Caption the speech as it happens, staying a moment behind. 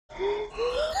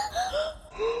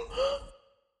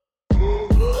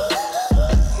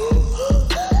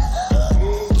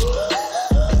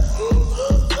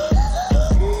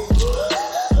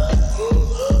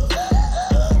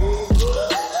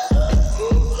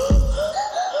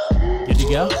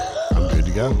go? I'm good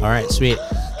to go. All right, sweet.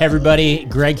 Hey, everybody.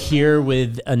 Greg here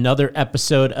with another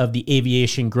episode of the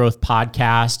Aviation Growth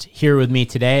Podcast. Here with me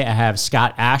today, I have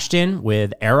Scott Ashton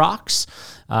with Aerox.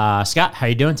 Scott, how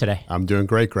you doing today? I'm doing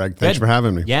great, Greg. Thanks for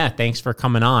having me. Yeah, thanks for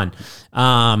coming on.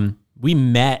 We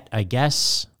met, I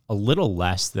guess, a little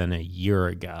less than a year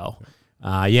ago.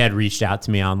 You had reached out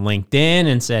to me on LinkedIn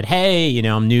and said, "Hey,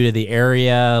 I'm new to the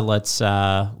area. Let's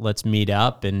meet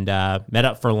up," and met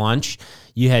up for lunch.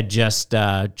 You had just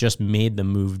made the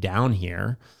move down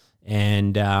here,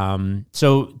 and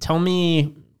so tell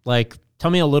me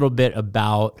a little bit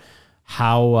about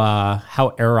how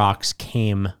Aerox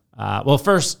came. Well,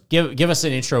 first, give us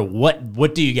an intro.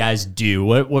 What do you guys do?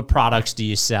 What products do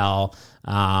you sell?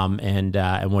 And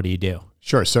what do you do?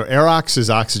 Sure. So Aerox is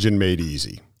oxygen made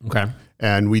easy. Okay.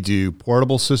 And we do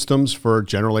portable systems for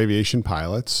general aviation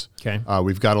pilots. Okay.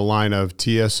 We've got a line of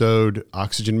TSO'd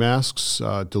oxygen masks,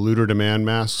 diluter demand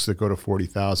masks that go to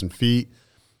 40,000 feet,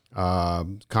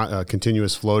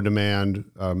 continuous flow demand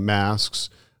masks,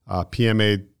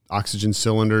 PMA oxygen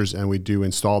cylinders, and we do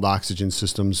installed oxygen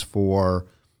systems for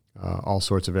all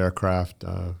sorts of aircraft,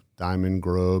 Diamond,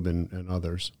 Grobe, and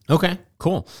others. Okay,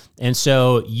 cool. And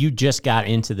so you just got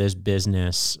into this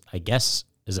business, I guess,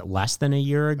 is it less than a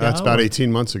year ago? That's about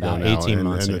 18 months ago now. 18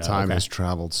 months ago. And the time has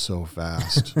traveled so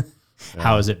fast.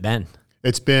 How has it been?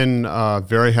 It's been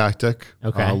very hectic.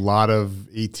 Okay. A lot of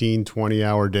 18,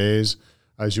 20-hour days,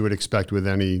 as you would expect with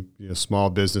any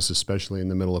small business, especially in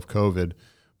the middle of COVID.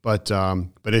 But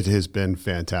it has been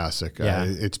fantastic. Yeah.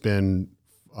 It's been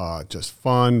just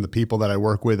fun. The people that I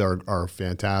work with are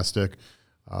fantastic.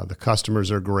 The customers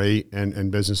are great,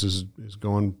 and business is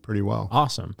going pretty well.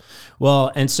 Awesome.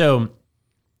 Well, and so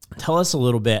tell us a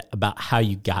little bit about how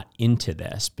you got into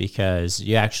this, because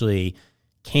you actually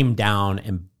came down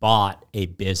and bought a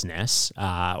business,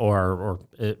 or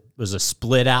it was a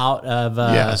split out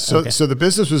of. So the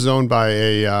business was owned by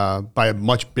a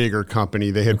much bigger company.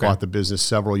 They had bought the business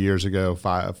several years ago,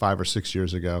 five or 6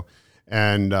 years ago.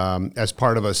 And as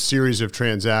part of a series of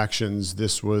transactions,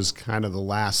 this was kind of the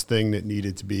last thing that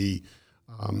needed to be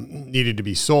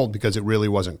sold because it really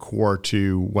wasn't core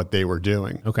to what they were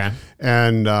doing. Okay.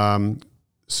 And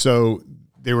so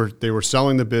they were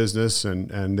selling the business,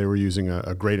 and they were using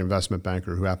a great investment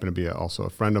banker who happened to be also a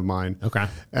friend of mine. Okay.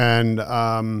 And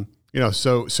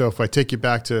so if I take you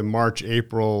back to March,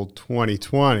 April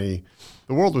 2020.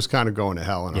 The world was kind of going to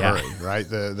hell in a hurry, right?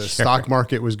 The Sure. stock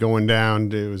market was going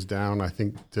down. It was down, I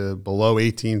think, to below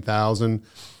 18,000.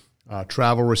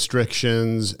 Travel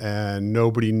restrictions, and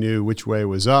nobody knew which way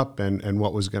was up and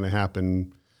what was going to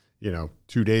happen,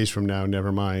 2 days from now,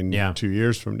 never mind 2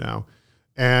 years from now.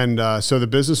 And so the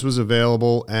business was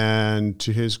available, and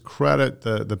to his credit,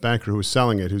 the banker who was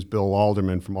selling it, who's Bill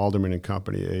Alderman from Alderman and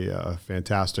Company, a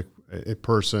fantastic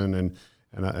person and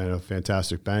a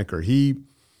fantastic banker,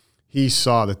 he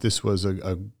saw that this was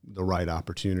the right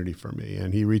opportunity for me.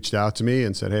 And he reached out to me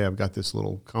and said, "Hey, I've got this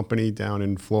little company down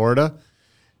in Florida."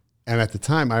 And at the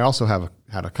time, I also had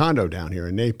a condo down here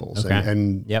in Naples. Okay.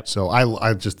 And so I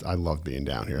love being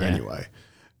down here anyway.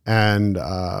 And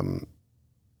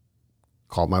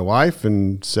called my wife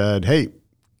and said, "Hey,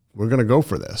 we're going to go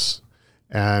for this."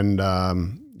 And,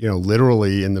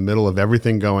 literally in the middle of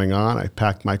everything going on, I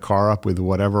packed my car up with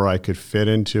whatever I could fit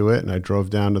into it. And I drove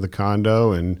down to the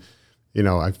condo, and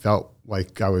I felt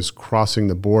like I was crossing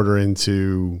the border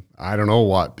into I don't know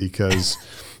what, because,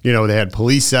 they had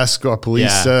police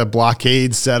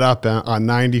blockades set up on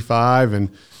 95. And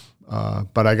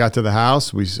but I got to the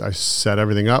house. I set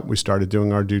everything up. We started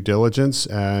doing our due diligence.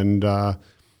 And,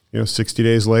 60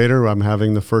 days later, I'm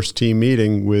having the first team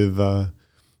meeting with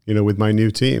my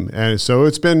new team. And so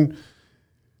it's been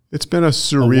a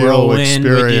surreal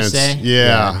experience. Would you say?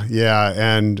 Yeah.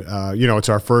 And, it's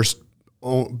our first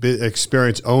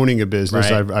experience owning a business.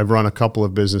 Right. I've run a couple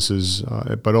of businesses,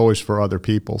 but always for other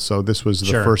people. So this was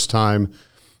the first time,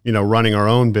 running our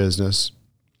own business.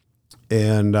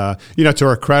 And, to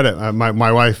her credit,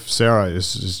 my wife, Sarah,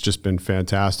 has just been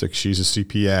fantastic. She's a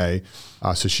CPA,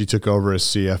 so she took over as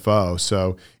CFO.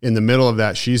 So in the middle of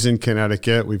that, she's in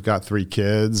Connecticut. We've got 3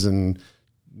 kids. And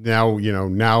now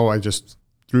I just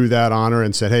threw that on her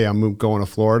and said, "Hey, I'm going to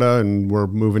Florida, and we're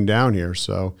moving down here."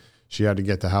 So she had to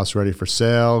get the house ready for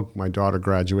sale. My daughter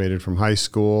graduated from high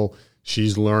school.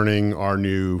 She's learning our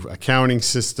new accounting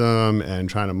system and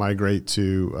trying to migrate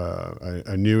to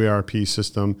a new ERP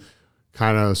system,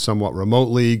 kind of somewhat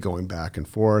remotely, going back and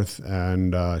forth.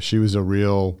 And she was a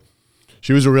real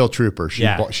trooper.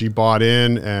 She bought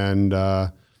in and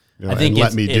I think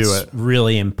let me do it. It's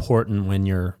really important when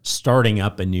you're starting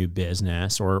up a new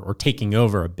business or taking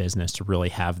over a business to really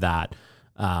have that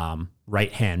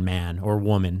right-hand man or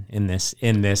woman in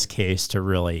this case to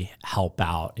really help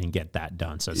out and get that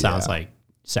done. So it sounds like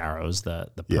Sarah was the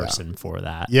person for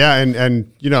that. Yeah.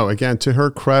 And, you know, again, to her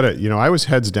credit, you know, I was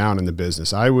heads down in the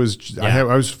business. I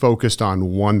was focused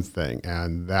on one thing,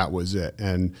 and that was it.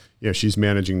 And, you know, she's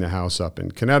managing the house up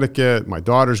in Connecticut. My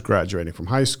daughter's graduating from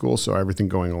high school, so everything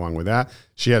going along with that.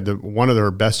 She had one of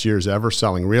her best years ever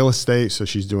selling real estate. So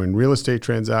she's doing real estate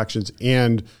transactions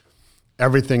and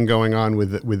everything going on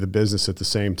with the business at the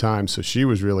same time. So she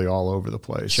was really all over the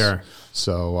place. Sure.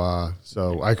 So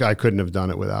I couldn't have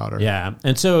done it without her. Yeah.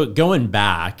 And so going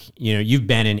back, you know, you've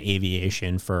been in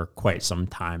aviation for quite some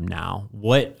time now.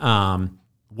 What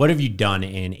have you done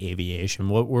in aviation?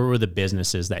 What were the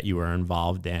businesses that you were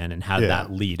involved in, and how did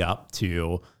that lead up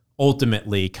to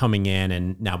ultimately coming in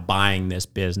and now buying this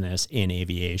business in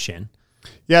aviation?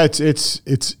 Yeah,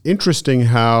 it's interesting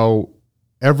how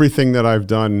everything that I've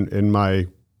done in my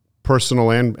personal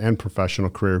and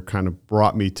professional career kind of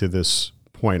brought me to this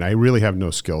point. I really have no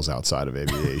skills outside of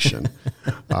aviation.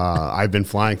 I've been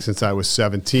flying since I was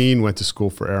 17, went to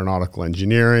school for aeronautical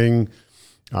engineering.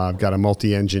 I've got a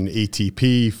multi-engine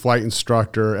ATP, flight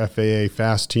instructor, FAA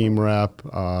fast team rep.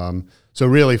 So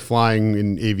really flying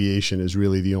in aviation is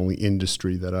really the only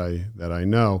industry that I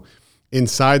know.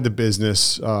 Inside the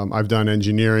business, I've done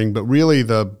engineering, but really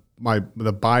the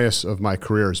bias of my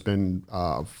career has been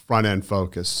front end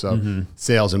focused. So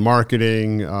sales and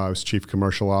marketing. I was chief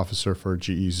commercial officer for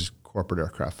GE's corporate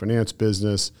aircraft finance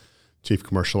business, chief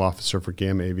commercial officer for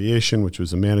Gamma Aviation, which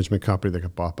was a management company that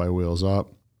got bought by Wheels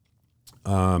Up.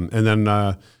 And then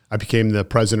I became the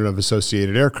president of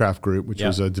Associated Aircraft Group, which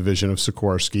was a division of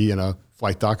Sikorsky and a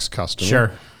Flight Docs customer.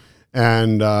 Sure.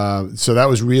 And so that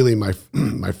was really my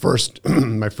first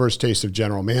taste of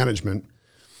general management.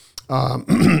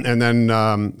 And then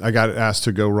I got asked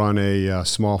to go run a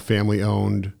small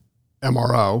family-owned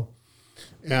MRO,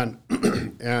 and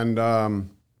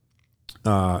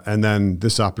then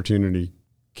this opportunity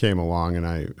came along, and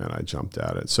I jumped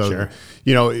at it. So,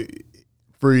 you know,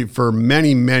 for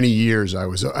many, many years, I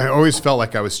always felt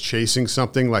like I was chasing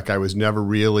something, like I was never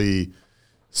really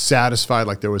satisfied,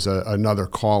 like there was another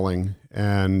calling,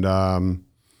 and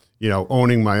you know,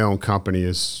 owning my own company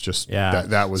is just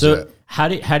that was it. How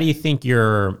do you think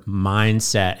your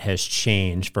mindset has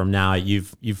changed from now?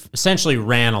 You've essentially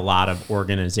ran a lot of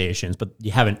organizations, but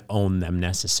you haven't owned them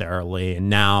necessarily, and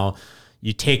now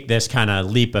you take this kind of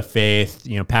leap of faith.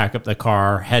 You know, pack up the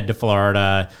car, head to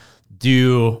Florida,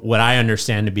 do what I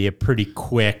understand to be a pretty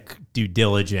quick due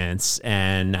diligence,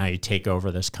 and now you take over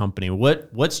this company.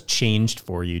 What's changed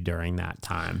for you during that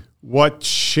time? What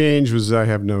changed was I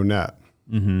have no net.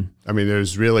 Mm-hmm. I mean,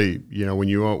 there's really, you know, when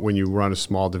you run a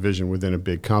small division within a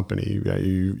big company,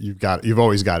 you've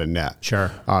always got a net.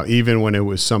 Sure. Even when it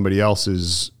was somebody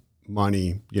else's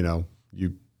money, you know,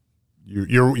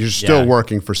 you're still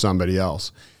working for somebody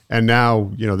else. And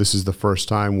now, you know, this is the first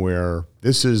time where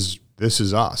this is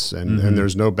us, and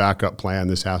there's no backup plan.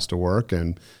 This has to work,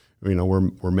 and you know,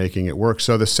 we're making it work.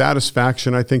 So the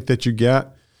satisfaction I think that you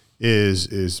get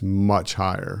is much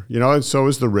higher, you know, and so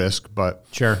is the risk. But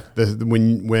sure,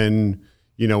 when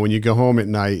you go home at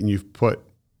night and you've put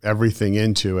everything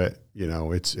into it, you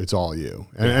know, it's all you,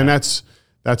 and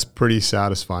that's pretty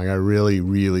satisfying. I really,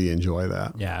 really enjoy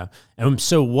that. Yeah.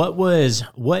 So what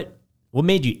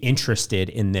made you interested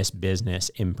in this business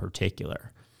in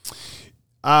particular?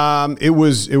 It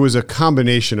was a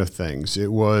combination of things.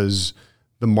 It was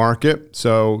the market.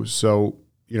 So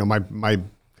you know,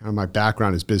 my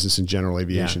background is business and general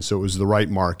aviation. So it was the right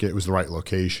market. It was the right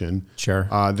location. Sure.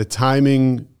 The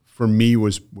timing for me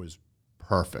was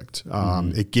perfect.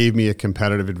 It gave me a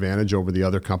competitive advantage over the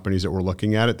other companies that were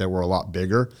looking at it that were a lot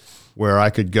bigger, where I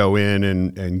could go in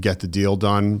and get the deal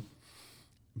done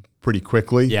pretty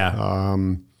quickly. Yeah.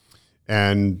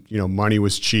 And, you know, money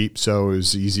was cheap, so it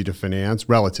was easy to finance,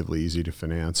 relatively easy to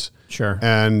finance. Sure.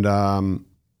 And,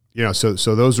 you know, so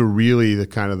those were really the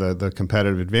kind of the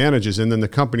competitive advantages. And then the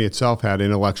company itself had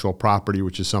intellectual property,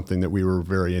 which is something that we were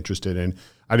very interested in.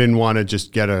 I didn't want to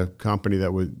just get a company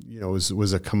that would, you know,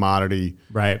 was a commodity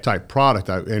type product.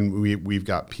 And we've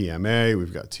got PMA,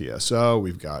 we've got TSO,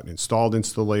 we've got installed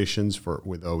installations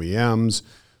with OEMs.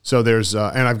 So there's,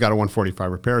 and I've got a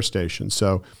 145 repair station.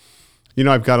 So, you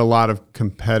know, I've got a lot of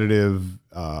competitive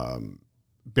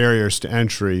barriers to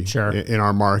entry in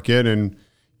our market. And,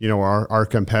 you know, our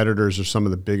competitors are some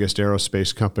of the biggest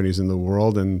aerospace companies in the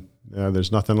world. And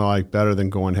there's nothing like better than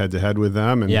going head to head with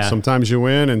them. And sometimes you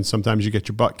win and sometimes you get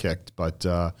your butt kicked. But,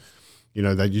 you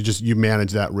know, that you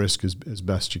manage that risk as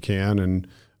best you can. And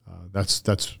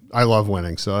that's I love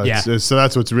winning. So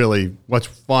that's what's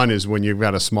fun is when you've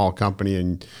got a small company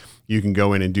and you can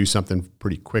go in and do something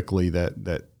pretty quickly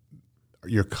that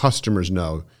your customers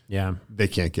know they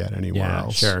can't get anywhere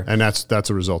else. Sure. And that's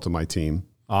a result of my team.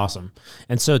 Awesome.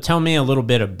 And so tell me a little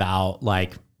bit about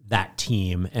like that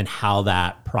team and how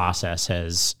that process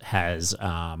has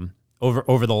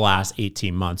over the last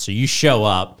 18 months. So you show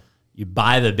up, you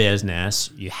buy the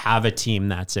business, you have a team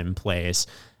that's in place.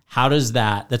 How does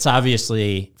that's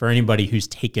obviously for anybody who's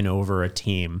taken over a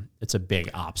team, it's a big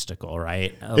obstacle,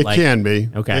 right? It can be.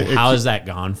 Okay. How has that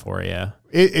gone for you?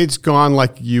 It's gone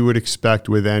like you would expect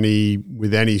with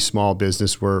any small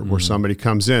business where somebody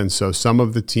comes in. So some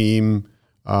of the team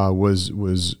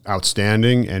was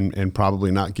outstanding and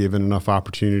probably not given enough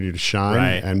opportunity to shine,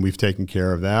 right. And we've taken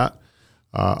care of that.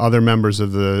 Other members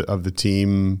of the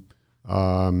team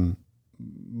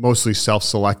mostly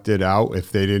self-selected out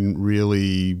if they didn't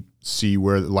really see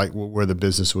where the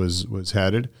business was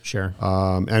headed. Sure.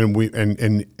 And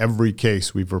in every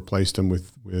case we've replaced them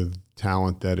with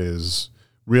talent that is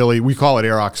really, we call it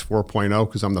Aerox 4.0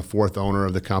 because I'm the fourth owner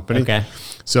of the company. Okay.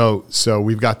 So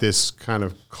we've got this kind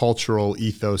of cultural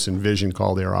ethos and vision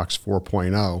called Aerox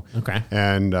 4.0. Okay.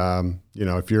 And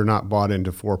if you're not bought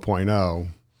into 4.0,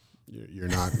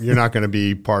 you're not going to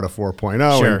be part of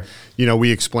 4.0. Sure. And,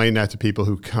 we explain that to people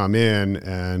who come in,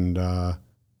 and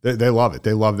they love it.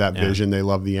 They love that vision. They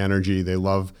love the energy. They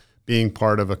love being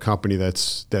part of a company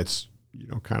that's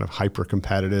kind of hyper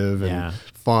competitive and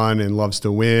fun and loves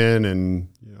to win. And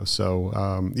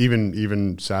so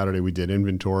even Saturday we did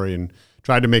inventory and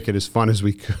tried to make it as fun as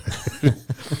we could,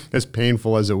 as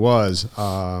painful as it was.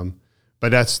 But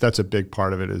that's a big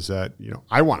part of it, is that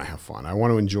I want to have fun. I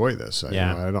want to enjoy this. I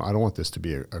don't want this to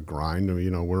be a grind.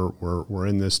 We're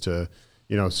in this to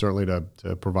certainly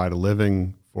to provide a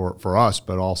living for us,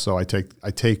 but also I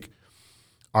take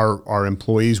our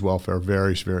employees' welfare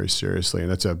very, very seriously, and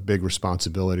that's a big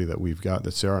responsibility that we've got,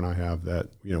 that Sarah and I have, that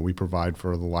we provide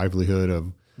for the livelihood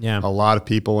of a lot of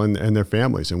people and their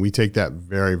families, and we take that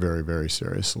very, very, very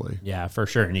seriously. Yeah, for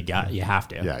sure, and you have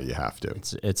to. Yeah, you have to.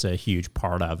 It's a huge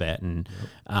part of it, and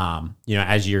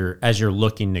as you're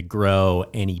looking to grow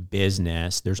any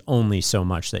business, there's only so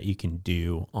much that you can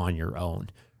do on your own,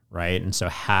 right? And so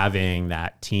having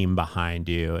that team behind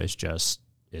you is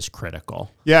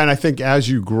critical. Yeah, and I think as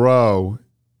you grow,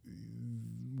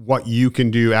 what you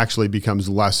can do actually becomes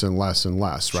less and less and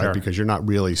less, right? Sure. Because you're not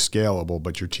really scalable,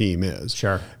 but your team is.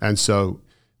 Sure. And so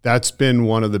that's been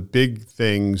one of the big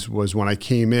things, was when I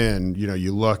came in,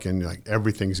 you look and like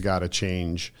everything's got to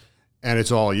change, and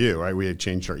it's all you, right? We had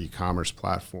changed our e-commerce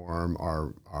platform,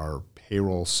 our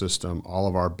payroll system, all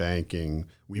of our banking.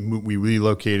 We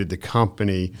relocated the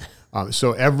company.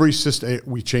 So every system,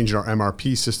 we changed our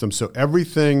MRP system. So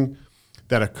everything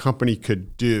that a company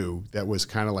could do that was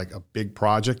kind of like a big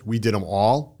project, we did them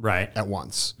all at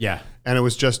once. Yeah. And it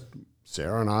was just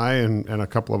Sarah and I and a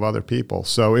couple of other people.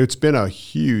 So it's been a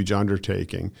huge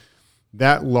undertaking.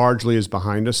 That largely is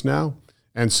behind us now.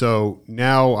 And so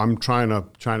now I'm trying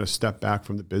to step back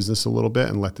from the business a little bit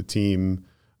and let the team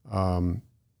run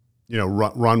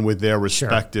with their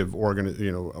respective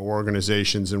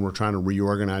organizations, and we're trying to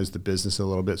reorganize the business a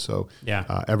little bit. So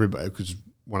everybody, because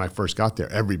when I first got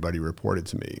there, everybody reported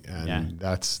to me, and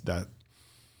that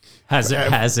has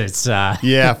its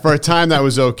for a time that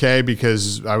was okay,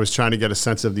 because I was trying to get a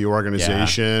sense of the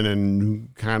organization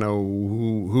and kind of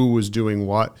who was doing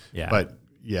what. Yeah. But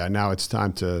now it's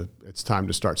time to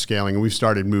start scaling, and we've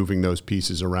started moving those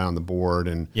pieces around the board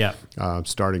and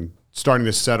starting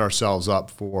to set ourselves up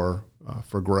for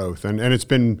growth, and it's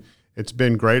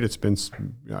been great. It's been,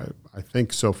 I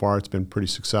think so far it's been pretty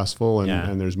successful,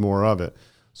 and there's more of it.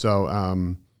 So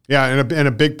and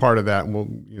a big part of that, and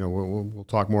we'll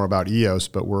talk more about EOS,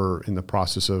 but we're in the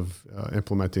process of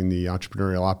implementing the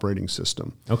entrepreneurial operating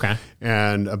system. Okay,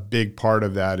 and a big part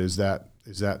of that is that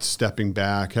stepping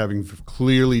back, having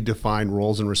clearly defined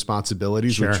roles and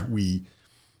responsibilities, sure.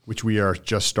 which we are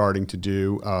just starting to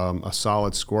do, a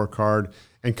solid scorecard,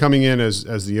 and coming in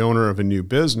as the owner of a new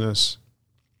business.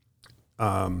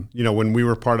 When we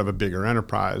were part of a bigger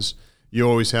enterprise, you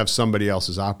always have somebody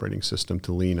else's operating system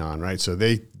to lean on, right? So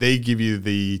they give you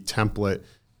the template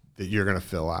that you're going to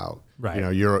fill out.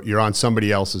 Right. You're on somebody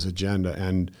else's agenda,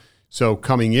 and so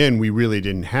coming in, we really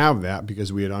didn't have that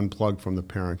because we had unplugged from the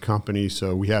parent company.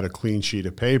 So we had a clean sheet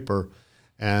of paper,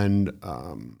 and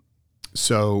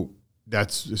so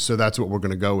that's what we're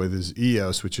going to go with, is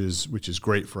EOS, which is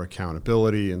great for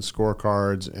accountability and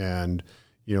scorecards, and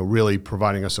really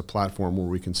providing us a platform where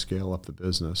we can scale up the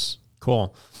business.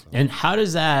 Cool. And how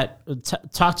does that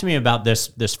talk to me about this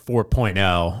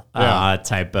 4.0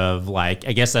 type of, like,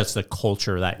 I guess that's the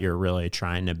culture that you're really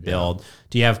trying to build.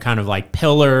 Do you have kind of like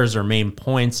pillars or main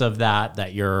points of that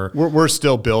we're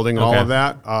still building all of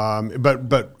that.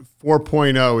 But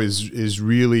 4.0 is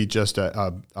really just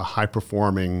a high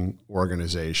performing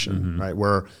organization, right?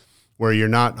 Where you're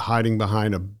not hiding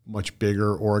behind a much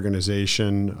bigger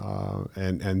organization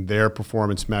and their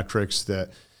performance metrics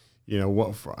that,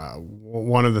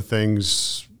 one of the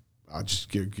things, I'll just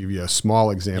give you a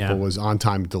small example, was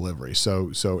on-time delivery.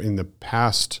 So in the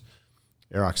past,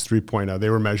 Aerox 3.0, they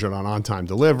were measured on on-time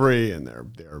delivery, and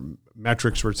their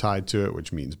metrics were tied to it,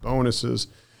 which means bonuses.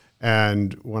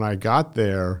 And when I got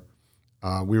there,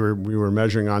 we were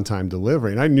measuring on-time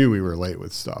delivery, and I knew we were late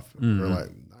with stuff. We were like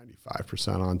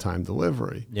 95% on-time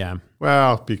delivery. Yeah.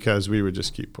 Well, because we would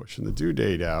just keep pushing the due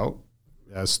date out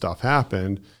as stuff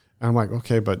happened. And I'm like,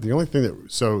 okay, but the only thing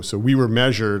that, so we were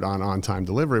measured on-time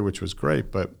delivery, which was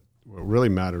great, but what really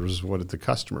mattered was what did the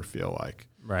customer feel like?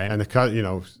 Right. And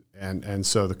and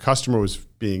so the customer was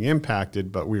being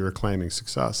impacted, but we were claiming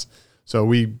success. So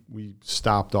we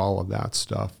stopped all of that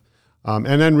stuff. And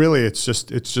then really it's just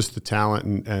the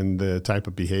talent and the type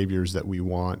of behaviors that we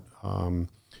want.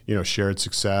 Shared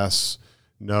success,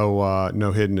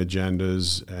 no hidden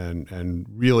agendas, and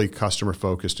really customer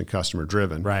focused and customer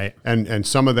driven. Right. And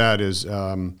some of that is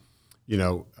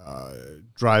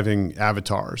driving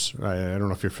avatars. Right? I don't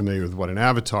know if you're familiar with what an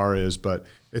avatar is, but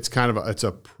it's it's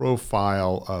a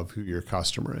profile of who your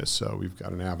customer is. So we've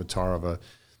got an avatar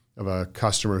of a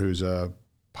customer who's a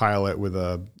pilot with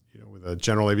a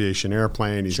general aviation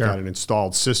airplane. He's got an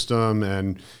installed system,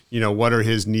 and what are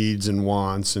his needs and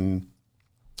wants. And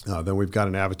then we've got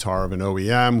an avatar of an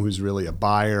OEM who's really a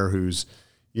buyer who's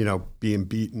being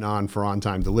beaten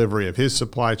on-time delivery of his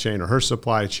supply chain or her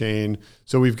supply chain.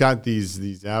 So we've got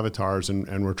these avatars,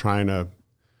 and we're trying to,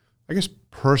 I guess,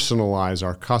 personalize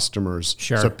our customers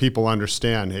so people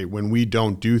understand, hey, when we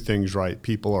don't do things right,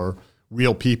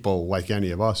 real people like any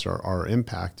of us are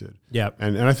impacted. Yep.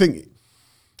 And I think,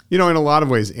 in a lot of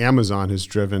ways, Amazon has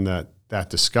driven that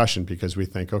discussion, because we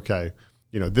think, okay,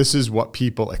 this is what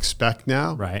people expect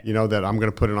now, right? That I'm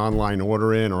going to put an online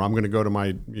order in, or I'm going to go to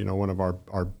my, one of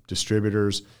our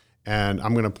distributors, and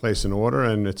I'm going to place an order,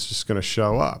 and it's just going to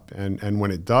show up. And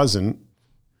when it doesn't,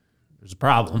 there's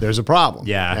a problem.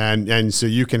 Yeah. And so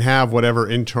you can have whatever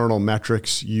internal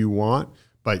metrics you want,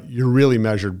 but you're really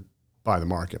measured by the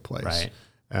marketplace. Right.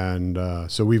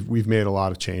 And so we've made a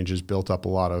lot of changes, built up a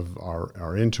lot of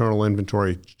our internal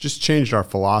inventory, just changed our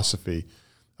philosophy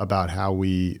about how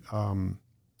we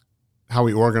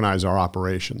organize our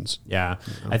operations. Yeah.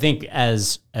 I think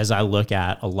as I look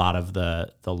at a lot of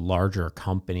the larger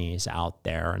companies out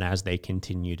there, and as they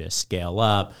continue to scale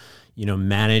up,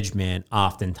 management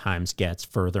oftentimes gets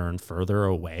further and further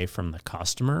away from the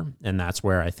customer. And that's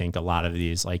where I think a lot of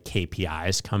these like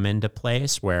KPIs come into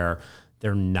place, where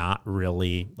they're not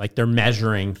really, like, they're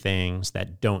measuring things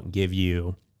that don't give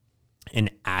you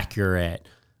an accurate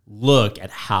look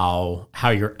at how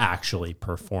you're actually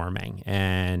performing.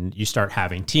 And you start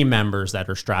having team members that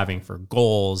are striving for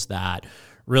goals that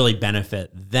really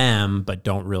benefit them, but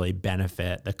don't really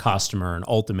benefit the customer, and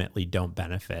ultimately don't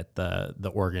benefit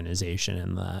the organization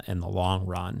in the long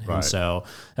run. Right. And so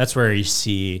that's where you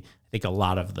see, I think, a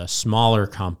lot of the smaller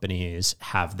companies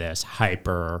have this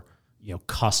hyper,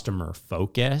 customer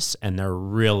focus, and they're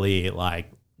really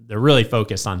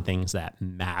focused on things that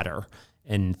matter.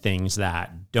 And things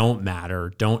that don't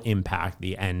matter, don't impact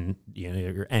the end,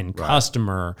 your end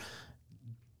customer.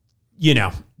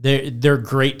 They're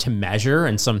great to measure,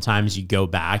 and sometimes you go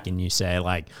back and you say,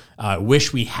 like, I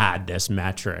wish we had this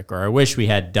metric, or I wish we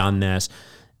had done this,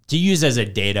 to use as a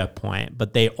data point,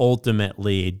 but they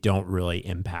ultimately don't really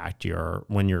impact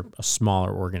when you're a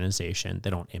smaller organization, they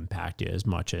don't impact you as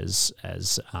much as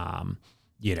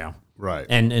Right.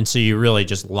 And so you really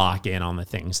just lock in on the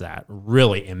things that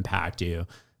really impact you,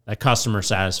 like customer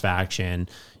satisfaction,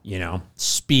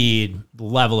 speed,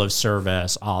 level of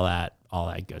service, all that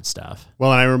good stuff.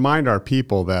 Well, and I remind our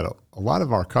people that a lot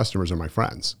of our customers are my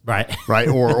friends. Right. Right.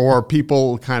 Or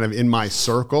people kind of in my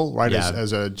circle, right? Yeah.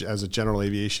 As a general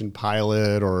aviation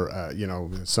pilot, or,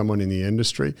 someone in the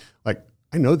industry, like,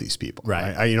 I know these people.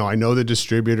 Right. I know the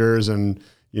distributors, and,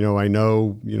 I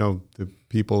know, the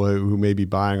people who may be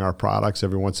buying our products.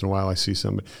 Every once in a while I see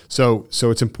somebody. So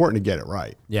it's important to get it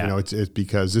right. Yeah. It's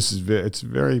because it's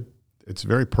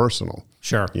very personal.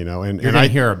 Sure. And you're going to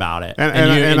hear about it.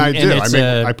 And I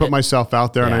do. I put myself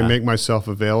out there, and I make myself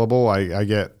available. I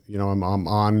get, I'm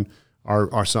on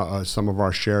some of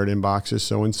our shared inboxes.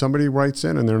 So when somebody writes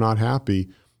in and they're not happy,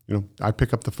 I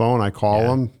pick up the phone, I call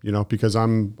them, because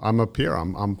I'm a peer,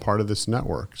 I'm part of this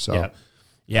network. So,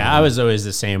 I was always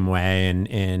the same way.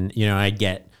 And I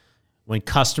get when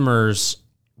customers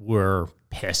were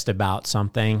pissed about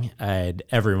something, I'd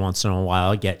every once in a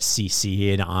while get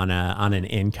CC'd on an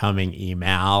incoming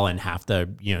email and have to,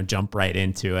 jump right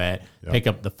into it, pick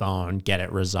up the phone, get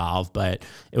it resolved. But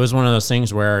it was one of those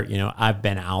things where, I've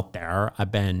been out there,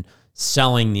 I've been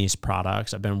selling these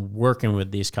products, I've been working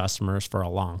with these customers for a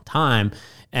long time.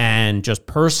 And just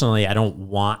personally, I don't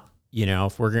want,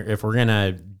 if we're going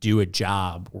to do a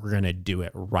job, we're going to do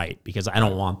it right, because I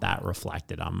don't want that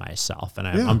reflected on myself. And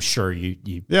I'm sure you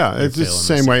it's the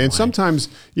same way. And sometimes,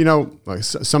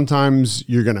 sometimes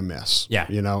you're going to miss,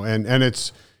 and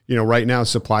it's, right now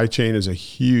supply chain is a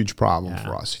huge problem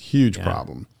for us, huge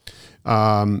problem.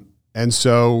 And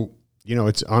so,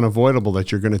 it's unavoidable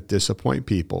that you're going to disappoint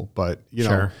people, but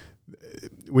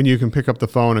when you can pick up the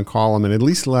phone and call them and at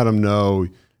least let them know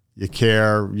you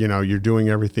care, you're doing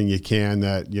everything you can,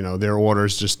 that, their order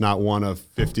is just not one of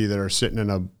 50 that are sitting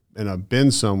in a bin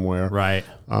somewhere. Right.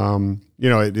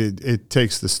 It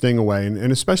takes the sting away.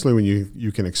 And especially when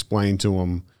you can explain to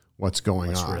them what's going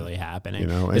on. What's really happening.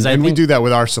 And we do that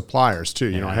with our suppliers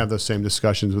too. I have those same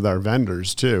discussions with our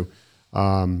vendors too.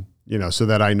 So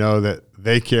that I know that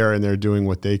they care and they're doing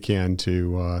what they can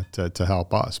to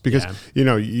help us, because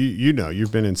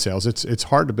you've been in sales. It's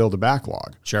hard to build a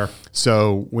backlog. Sure.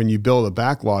 So when you build a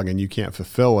backlog and you can't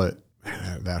fulfill it,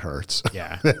 that hurts.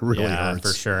 Yeah, that really hurts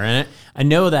for sure. And I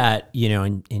know that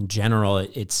in general,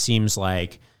 it seems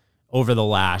like over the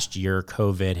last year,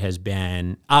 COVID has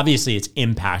been, obviously it's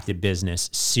impacted business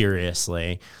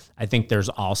seriously. I think there's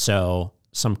also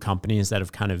some companies that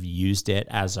have kind of used it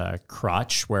as a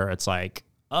crutch, where it's like,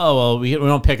 oh, well, we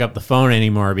don't pick up the phone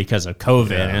anymore because of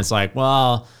COVID. And it's like,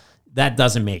 well, that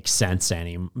doesn't make sense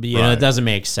anymore. It doesn't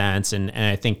make sense. And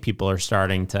I think people are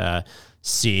starting to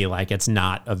see like it's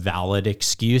not a valid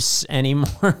excuse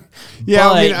anymore.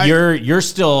 But you're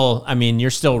still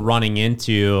running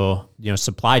into,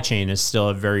 supply chain is still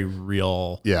a very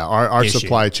real our issue.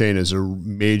 Supply chain is a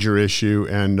major issue.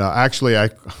 And actually, I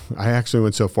actually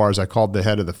went so far as I called the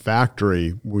head of the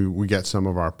factory. We get some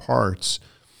of our parts,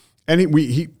 and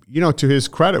he to his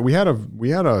credit, we had a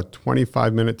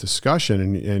 25-minute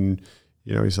discussion, and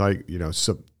he's like,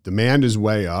 so demand is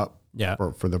way up.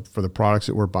 For the products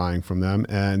that we're buying from them,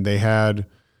 and they had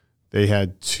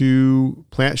 2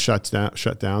 plant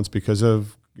shutdowns because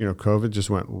of COVID. Just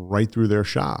went right through their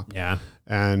shop.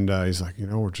 And he's like,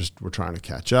 we're trying to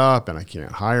catch up, and I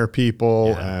can't hire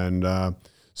people, and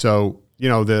so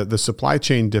the supply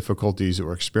chain difficulties that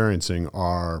we're experiencing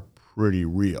are pretty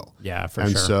real. For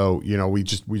sure. So we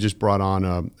just brought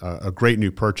on a great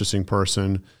new purchasing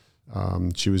person.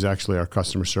 She was actually our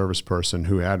customer service person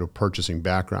who had a purchasing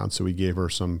background, so we gave her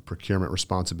some procurement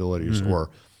responsibilities or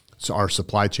our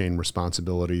supply chain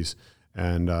responsibilities,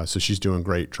 and so she's doing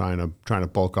great, trying to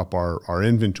bulk up our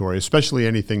inventory, especially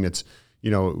anything that's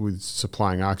with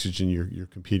supplying oxygen. You're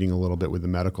competing a little bit with the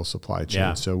medical supply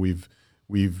chain, so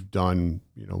we've done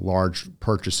large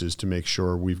purchases to make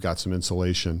sure we've got some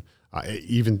insulation,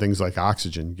 even things like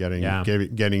oxygen, getting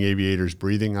aviators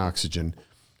breathing oxygen.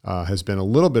 Has been a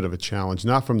little bit of a challenge,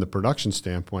 not from the production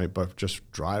standpoint, but just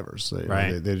drivers.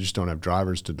 They just don't have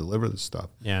drivers to deliver the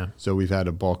stuff. So we've had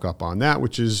to bulk up on that,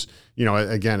 which is,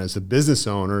 again, as a business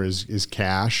owner, is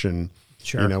cash. And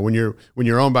when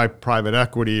you're owned by private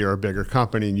equity or a bigger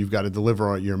company, and you've got to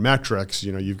deliver your metrics,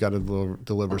 you've got to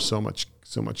deliver so much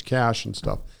cash and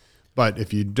stuff. But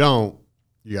if you don't,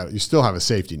 you still have a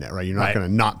safety net, right? You're not going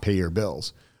to not pay your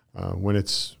bills when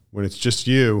it's just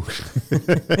you.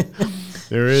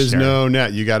 There is no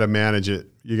net. You got to manage it.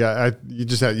 You have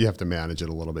to manage it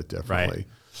a little bit differently. Right.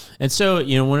 And so,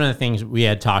 one of the things we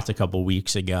had talked a couple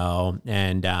weeks ago,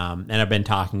 and I've been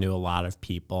talking to a lot of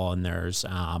people, and there's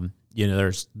a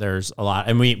lot,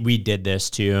 and we did this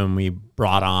too, and we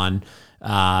brought on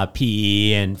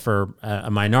PE and for a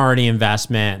minority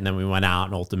investment, and then we went out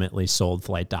and ultimately sold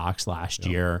Flight Docs last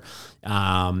year.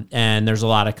 And there's a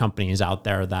lot of companies out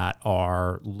there that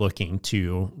are looking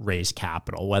to raise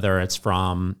capital, whether it's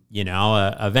from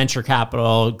a venture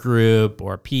capital group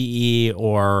or PE,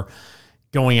 or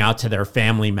going out to their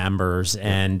family members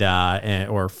and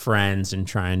or friends and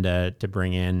trying to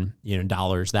bring in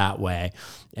dollars that way.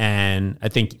 And I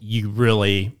think you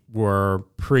really were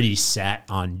pretty set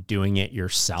on doing it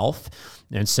yourself.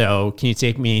 And so can you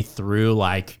take me through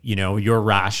your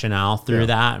rationale through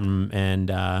that?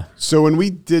 And so when we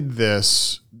did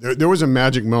this, there was a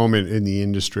magic moment in the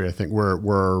industry, I think, where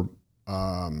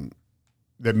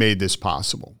that made this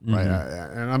possible, right?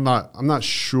 And I'm not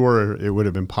sure it would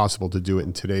have been possible to do it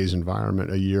in today's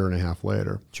environment a year and a half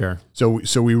later. Sure.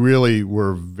 So we really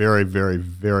were very, very,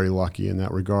 very lucky in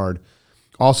that regard.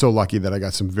 Also lucky that I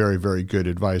got some very, very good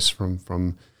advice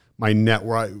from my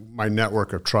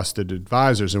network of trusted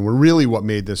advisors. And really what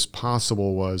made this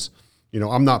possible was,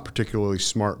 I'm not particularly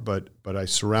smart, but I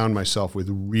surround myself with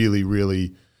really,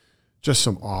 really just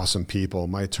some awesome people.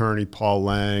 My attorney, Paul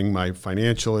Lang, my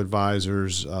financial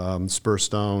advisors,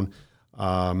 Spurstone.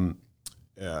 I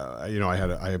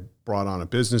brought on a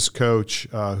business coach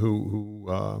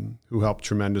who helped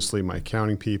tremendously. My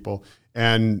accounting people,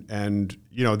 and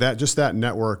that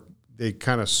network, they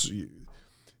kind of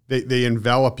they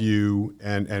envelop you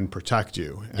and protect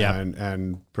you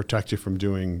and protect you from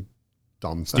doing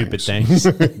dumb stupid things.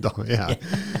 Yeah.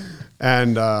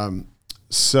 And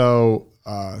so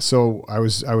I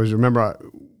was remember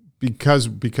because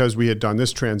we had done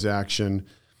this transaction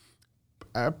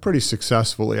pretty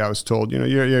successfully. I was told,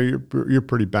 you're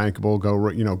pretty bankable.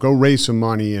 Go raise some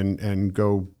money and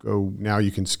go. Now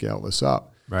you can scale this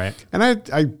up. Right. And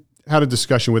I had a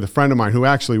discussion with a friend of mine who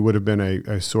actually would have been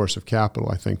a source of capital,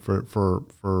 I think,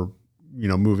 for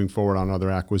moving forward on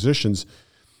other acquisitions.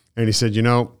 And he said,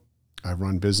 I've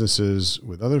run businesses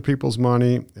with other people's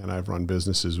money, and I've run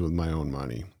businesses with my own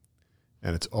money.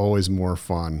 And it's always more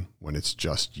fun when it's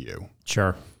just you.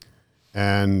 Sure.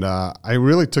 And I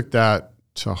really took that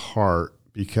to heart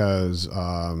because,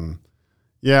 I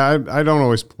don't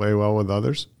always play well with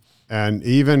others. And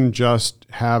even just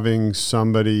having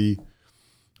somebody,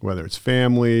 whether it's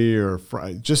family or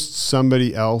just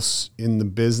somebody else in the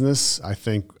business, I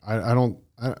think I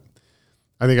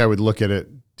think I would look at it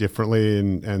differently.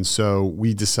 And so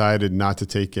we decided not to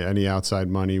take any outside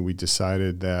money. We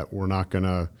decided that we're not going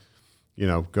to,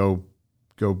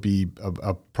 go be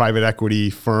a private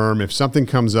equity firm. If something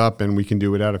comes up and we can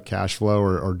do it out of cash flow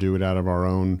or do it out of our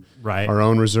own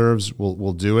reserves,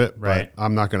 we'll do it. Right. But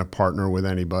I'm not going to partner with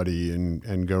anybody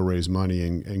and go raise money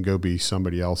and go be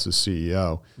somebody else's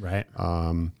CEO. Right.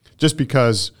 Just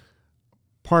because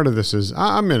part of this is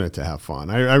I'm in it to have fun.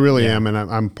 I really am, and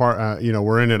I'm part.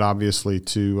 We're in it obviously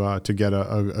to get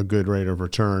a good rate of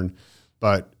return,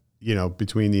 but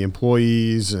between the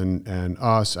employees and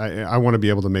us, I want to be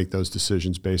able to make those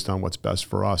decisions based on what's best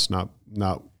for us, not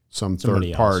some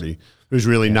third party who's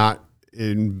really not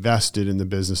invested in the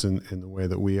business in the way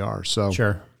that we are. So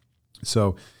sure.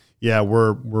 So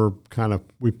we're kind of,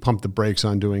 we pump the brakes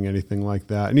on doing anything like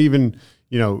that. And even,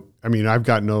 I've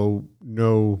got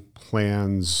no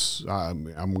plans.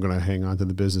 I'm going to hang on to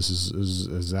the business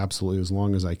as absolutely as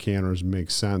long as I can or as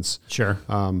makes sense. Sure.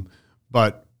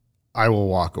 But I will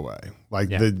walk away.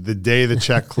 The day the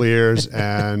check clears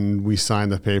and we sign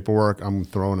the paperwork, I'm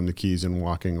throwing in the keys and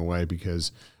walking away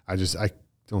because I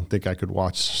don't think I could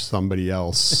watch somebody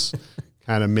else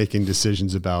kind of making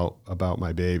decisions about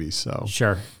my baby. So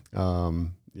sure.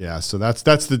 So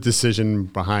that's the decision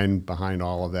behind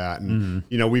all of that. And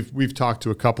we've talked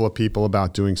to a couple of people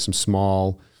about doing some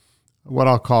small, what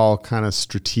I'll call kind of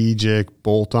strategic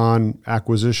bolt-on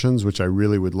acquisitions, which I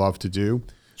really would love to do.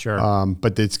 Sure.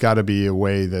 But it's got to be a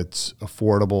way that's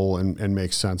affordable and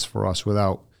makes sense for us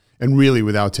without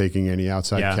taking any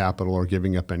outside capital or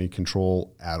giving up any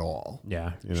control at all.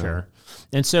 Yeah, sure.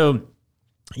 And so,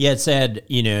 it said,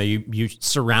 you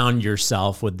surround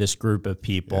yourself with this group of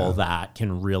people that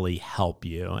can really help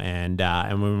you. And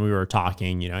when we were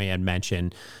talking, you had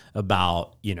mentioned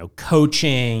about,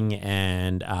 coaching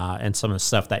and some of the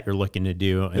stuff that you're looking to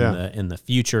do in the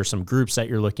future, some groups that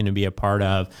you're looking to be a part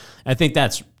of. I think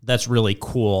that's really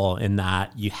cool in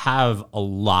that you have a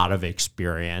lot of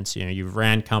experience. You've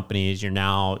ran companies, you're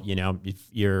now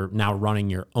running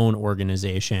your own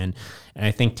organization. And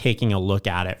I think taking a look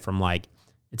at it from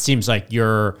it seems like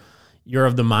you're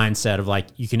of the mindset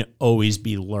of you can always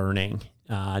be learning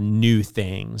new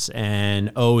things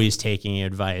and always taking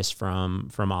advice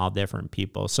from all different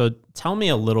people. So tell me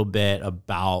a little bit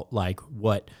about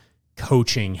what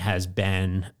coaching has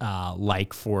been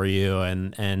like for you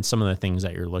and some of the things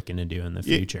that you're looking to do in the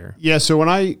future. Yeah. So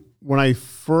when I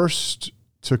first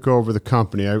took over the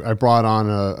company, I brought on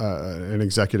an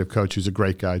executive coach who's a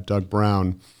great guy, Doug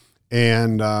Brown,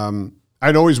 and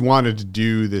I'd always wanted to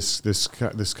do this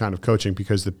kind of coaching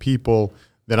because the people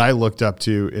that I looked up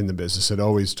to in the business had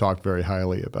always talked very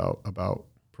highly about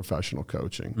professional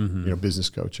coaching, business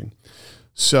coaching.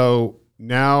 So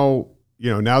now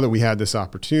that we had this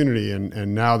opportunity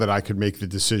and now that I could make the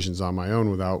decisions on my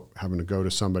own without having to go to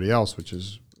somebody else, which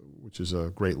is a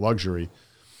great luxury.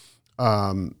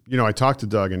 I talked to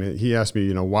Doug and he asked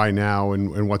me, why now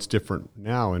and what's different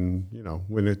now. And,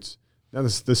 when it's, now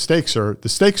the stakes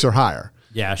are higher.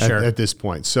 Yeah, sure. At this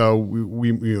point. So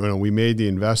we made the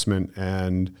investment,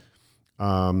 and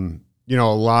a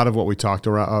lot of what we talked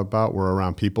about were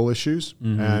around people issues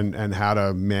and how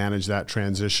to manage that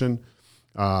transition.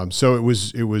 So it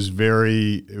was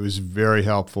very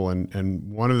helpful.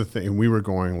 And one of the things, we were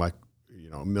going like,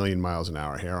 a million miles an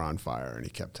hour, hair on fire. And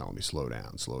he kept telling me, slow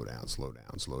down, slow down, slow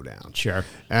down, slow down. Sure.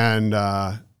 And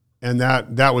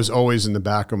that was always in the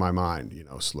back of my mind,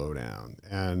 slow down.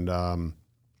 And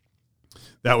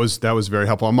that was very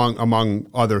helpful among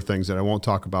other things that I won't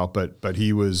talk about, but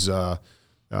he was, and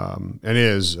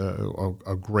is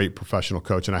a great professional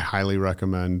coach. And I highly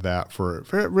recommend that for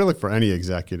any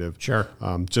executive. Sure.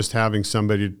 Just having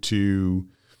somebody to,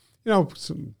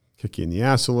 kick you in the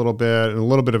ass a little bit, and a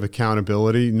little bit of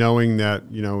accountability, knowing that,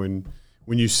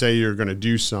 when you say you're going to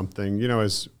do something,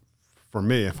 as for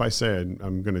me, if I say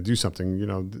I'm going to do something,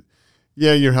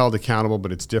 you're held accountable,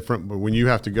 but it's different. But when you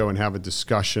have to go and have a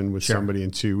discussion with somebody in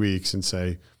 2 weeks and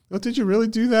say, oh, did you really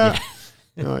do that?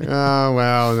 Yeah. You're like, oh,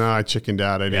 well, no, I chickened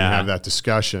out. I didn't have that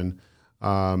discussion.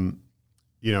 Now,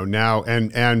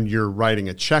 and you're writing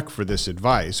a check for this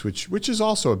advice, which is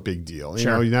also a big deal.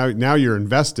 Now you're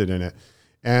invested in it.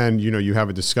 And, you have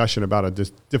a discussion about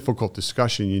a difficult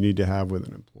discussion you need to have with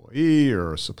an employee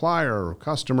or a supplier or a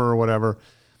customer or whatever.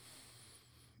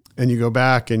 And you go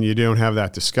back and you don't have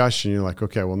that discussion. You're like,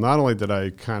 okay, well, not only did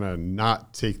I kind of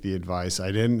not take the advice,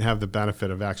 I didn't have the benefit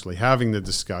of actually having the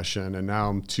discussion. And now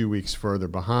I'm 2 weeks further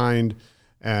behind.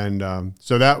 And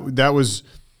so that was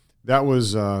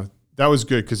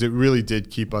good, because it really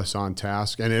did keep us on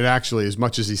task. And it actually, as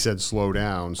much as he said, slow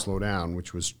down,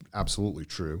 which was absolutely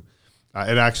true,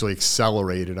 it actually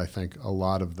accelerated, I think, a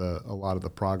lot of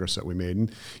the progress that we made. And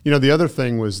the other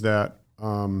thing was that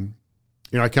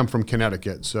I come from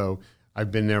Connecticut, so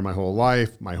I've been there my whole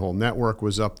life. My whole network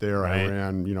was up there. Right. I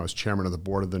ran, I was chairman of the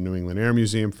board of the New England Air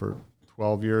Museum for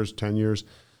 10 years.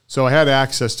 So I had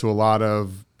access to a lot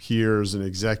of peers and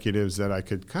executives that I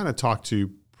could kind of talk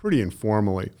to pretty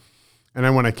informally. And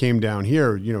then when I came down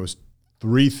here, it was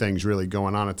three things really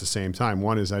going on at the same time.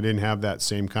 One is I didn't have that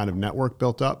same kind of network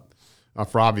built up.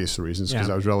 For obvious reasons, because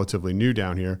I was relatively new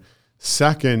down here.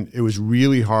 Second, it was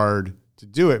really hard to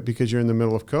do it because you're in the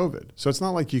middle of COVID. So it's not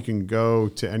like you can go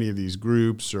to any of these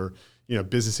groups or,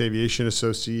 business aviation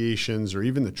associations or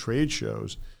even the trade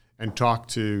shows and talk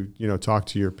to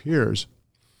your peers.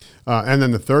 And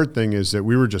then the third thing is that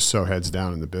we were just so heads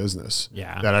down in the business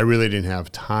that I really didn't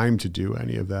have time to do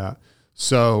any of that.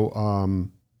 So,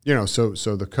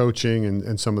 so the coaching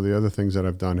and some of the other things that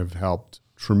I've done have helped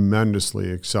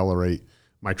tremendously accelerate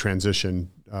my transition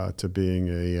to being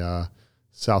a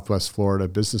Southwest Florida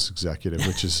business executive,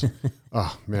 which is,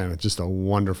 it's just a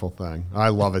wonderful thing. I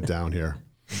love it down here.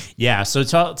 Yeah. So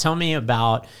tell me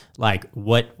about like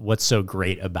what's so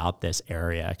great about this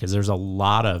area, because there's a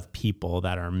lot of people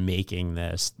that are making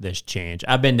this change.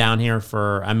 I've been down here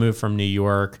I moved from New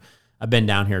York. I've been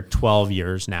down here 12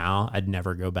 years now. I'd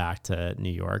never go back to New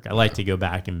York. I like to go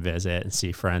back and visit and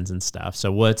see friends and stuff.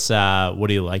 So what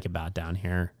do you like about down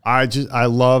here? I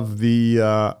love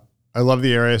the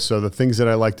area. So the things that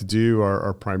I like to do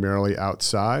are primarily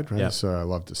outside, right? Yep. So I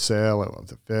love to sail. I love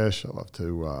to fish. I love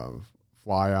to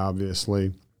fly,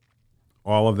 obviously.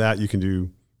 All of that you can do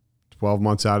 12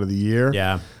 months out of the year.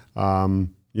 Yeah.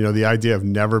 The idea of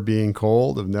never being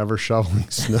cold, of never shoveling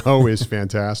snow is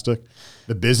fantastic.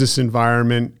 The business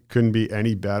environment couldn't be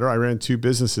any better. I ran 2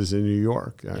 businesses in New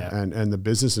York, and the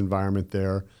business environment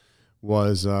there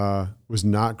was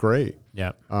not great.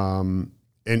 Yeah. And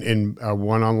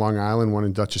one on Long Island, one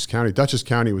in Dutchess County. Dutchess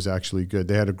County was actually good.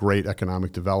 They had a great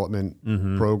economic development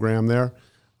program there,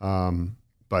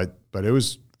 but it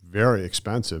was very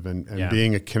expensive. And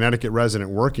being a Connecticut resident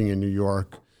working in New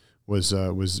York was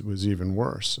even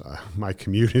worse. My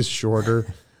commute is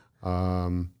shorter.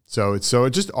 So it's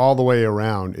just all the way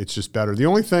around. It's just better. The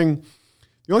only thing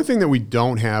that we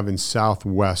don't have in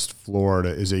Southwest Florida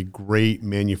is a great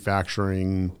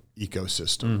manufacturing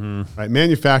ecosystem. Right?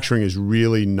 Manufacturing is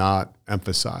really not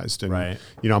emphasized. And,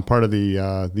 I'm part of the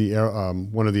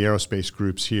one of the aerospace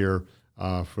groups here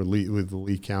with the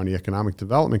Lee County Economic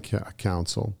Development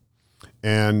Council.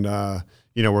 And,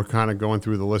 we're kind of going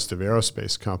through the list of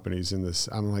aerospace companies in this.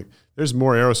 I'm like, there's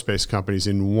more aerospace companies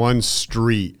in one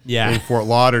street in Fort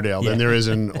Lauderdale than there is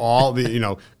in all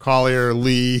the, Collier,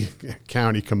 Lee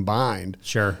County combined.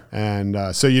 Sure.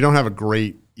 And so you don't have a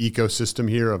great ecosystem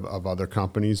here of other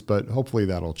companies, but hopefully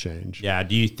that'll change. Yeah.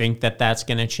 Do you think that that's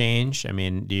going to change? I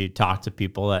mean, do you talk to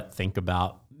people that think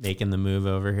about making the move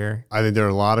over here? I think there are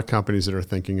a lot of companies that are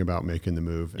thinking about making the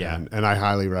move, and I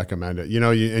highly recommend it.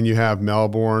 You have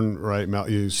Melbourne, right?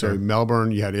 So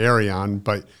Melbourne, you had Aerion,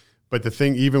 but But the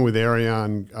thing, even with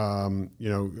Arion,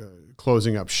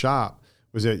 closing up shop,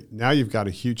 was that now you've got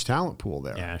a huge talent pool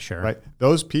there. Yeah, sure. Right?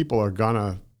 Those people are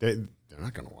they're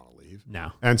not gonna want to leave.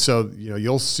 No. And so,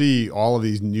 you'll see all of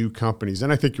these new companies,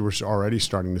 and I think you were already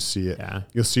starting to see it. Yeah.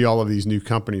 You'll see all of these new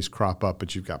companies crop up,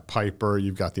 but you've got Piper,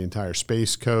 you've got the entire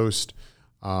Space Coast.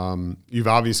 You've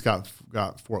obviously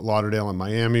got Fort Lauderdale and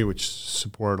Miami, which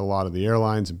support a lot of the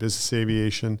airlines and business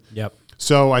aviation. Yep.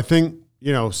 So I think,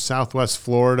 Southwest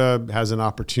Florida has an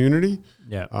opportunity.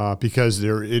 Yeah. Because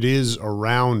it is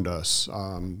around us.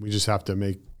 We just have to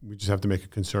make a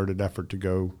concerted effort to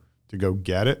go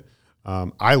get it.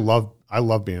 I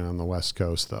love being on the West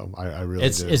Coast, though. I really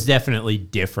do. It's definitely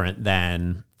different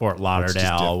than Fort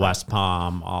Lauderdale, West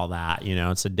Palm, all that.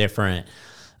 It's a different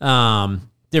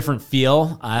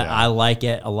feel. I like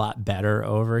it a lot better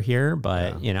over here,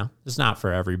 but it's not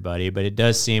for everybody. But it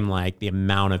does seem like the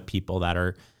amount of people that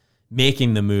are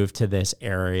making the move to this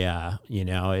area,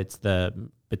 it's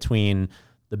between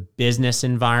the business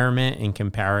environment in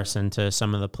comparison to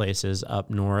some of the places up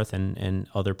north and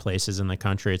other places in the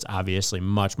country. It's obviously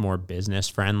much more business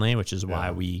friendly, which is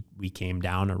why we came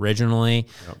down originally.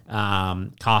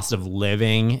 Yep. Cost of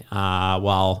living,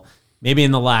 well, maybe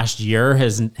in the last year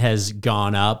has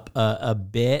gone up a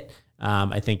bit.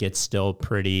 I think it's still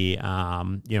pretty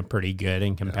good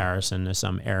in comparison to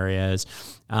some areas.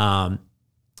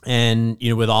 And,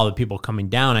 with all the people coming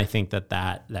down, I think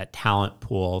that talent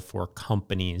pool for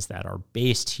companies that are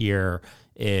based here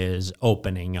is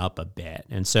opening up a bit.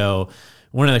 And so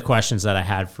one of the questions that I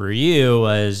had for you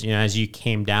was, as you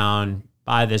came down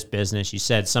by this business, you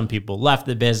said some people left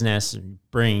the business,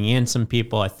 bringing in some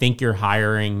people. I think you're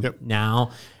hiring now.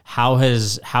 How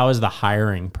has the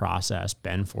hiring process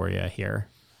been for you here?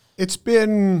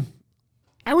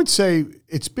 I would say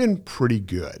it's been pretty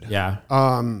good. Yeah.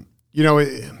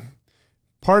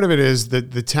 Part of it is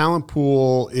that the talent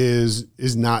pool is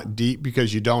not deep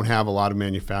because you don't have a lot of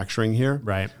manufacturing here.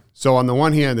 Right. So on the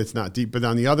one hand, it's not deep, but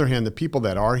on the other hand, the people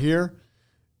that are here,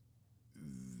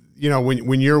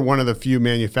 when you're one of the few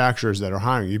manufacturers that are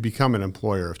hiring, you become an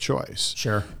employer of choice.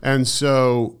 Sure. And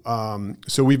so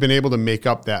we've been able to make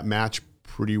up that match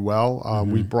pretty well.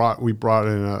 We brought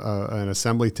in an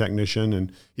assembly technician,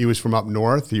 and he was from up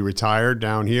north. He retired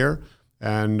down here.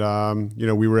 And,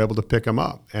 we were able to pick him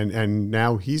up, and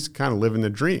now he's kind of living the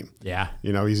dream. Yeah.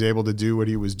 He's able to do what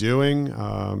he was doing.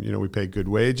 We pay good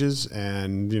wages,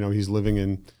 and, he's living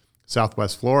in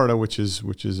Southwest Florida, which is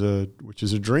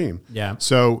a dream. Yeah.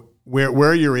 So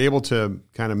where you're able to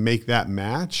kind of make that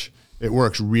match, it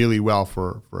works really well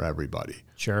for everybody.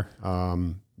 Sure.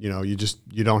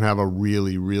 You don't have a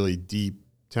really, really deep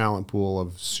talent pool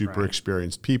of super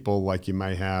experienced people like you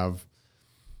might have,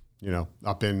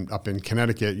 up in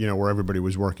Connecticut, where everybody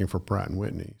was working for Pratt &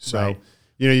 Whitney. So,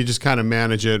 you just kind of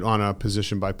manage it on a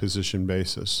position by position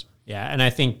basis. Yeah. And I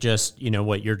think just,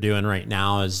 what you're doing right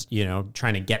now is,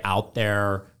 trying to get out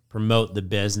there, promote the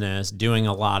business, doing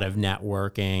a lot of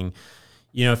networking.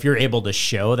 If you're able to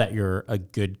show that you're a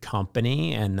good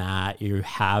company and that you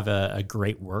have a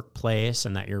great workplace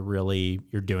and that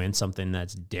you're doing something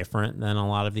that's different than a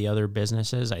lot of the other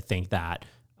businesses, I think that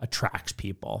attracts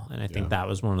people. And I think that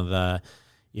was one of the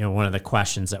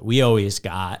questions that we always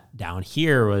got down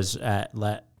here was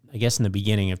I guess in the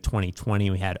beginning of 2020,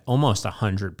 we had almost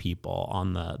 100 people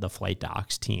on the flight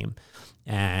docs team.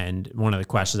 And one of the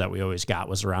questions that we always got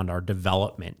was around our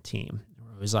development team.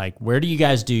 It was like, where do you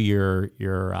guys do your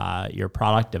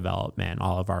product development,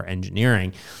 all of our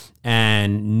engineering?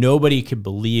 And nobody could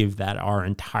believe that our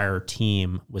entire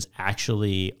team was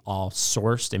actually all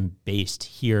sourced and based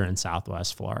here in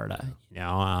Southwest Florida.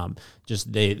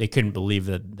 Just they couldn't believe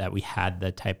that we had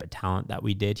the type of talent that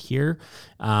we did here.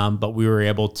 But we were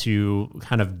able to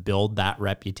kind of build that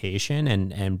reputation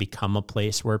and become a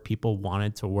place where people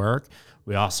wanted to work.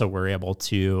 We also were able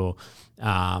to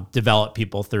develop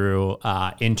people through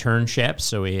internships.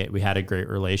 So we had a great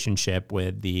relationship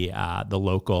with the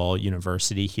local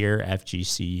university here,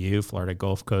 FGCU, Florida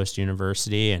Gulf Coast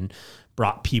University, and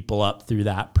brought people up through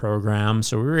that program.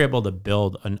 So we were able to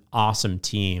build an awesome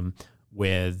team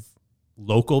with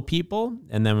local people.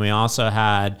 And then we also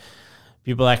had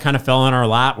people that kind of fell in our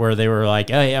lap where they were like,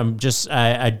 "Hey, my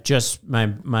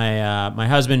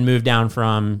husband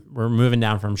we're moving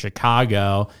down from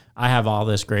Chicago. I have all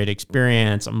this great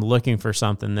experience. I'm looking for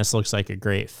something. This looks like a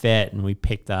great fit." And we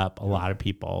picked up a lot of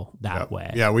people that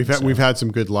way. Yeah, we've had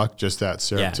some good luck just that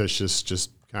surreptitious,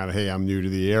 just kind of, hey, I'm new to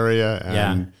the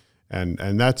area,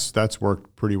 and that's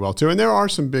worked pretty well too. And there are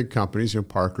some big companies,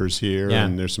 Parker's here,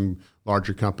 and there's some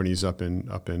larger companies up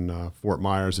in Fort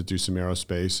Myers that do some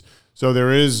aerospace. So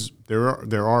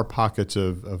there are pockets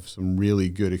of some really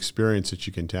good experience that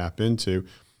you can tap into.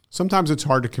 Sometimes it's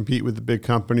hard to compete with the big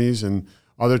companies, and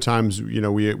other times,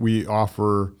 we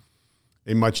offer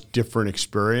a much different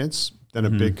experience than a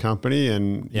big company,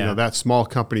 and that small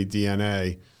company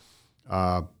DNA.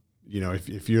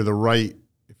 If you're the right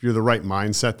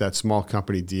mindset, that small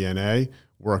company DNA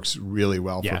works really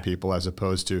well for people, as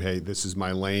opposed to, hey, this is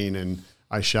my lane and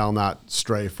I shall not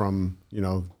stray from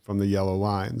the yellow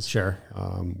lines. Sure.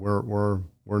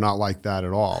 We're not like that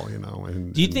at all,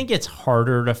 And, do you think it's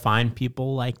harder to find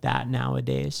people like that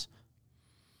nowadays?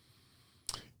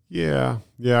 Yeah,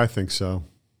 I think so.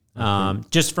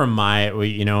 Just from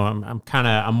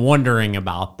I'm wondering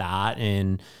about that,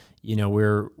 and we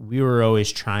were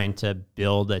always trying to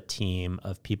build a team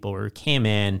of people who came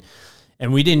in,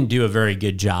 and we didn't do a very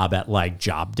good job at like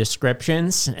job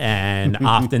descriptions, and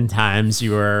oftentimes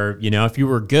if you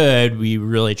were good, we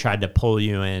really tried to pull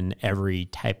you in every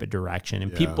type of direction,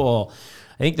 and I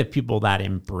think the people that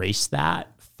embraced that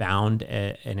found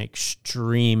an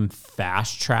extreme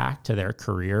fast track to their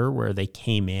career, where they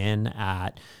came in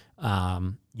at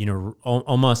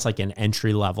almost like an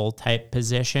entry level type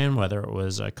position, whether it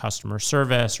was a customer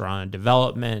service or on a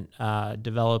development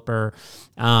developer.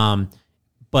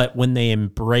 But when they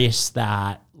embrace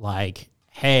that, like,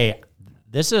 hey,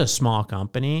 this is a small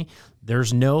company,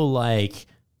 there's no like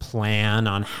plan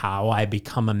on how I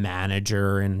become a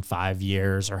manager in 5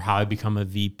 years or how I become a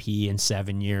VP in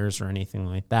 7 years or anything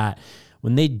like that.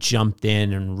 When they jumped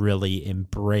in and really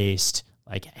embraced,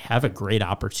 like, have a great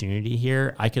opportunity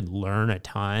here, I could learn a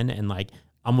ton, and like,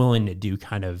 I'm willing to do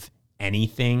kind of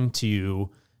anything to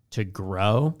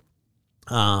grow.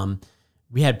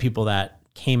 We had people that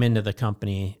came into the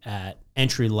company at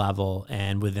entry level,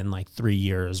 and within like 3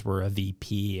 years were a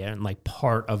VP and like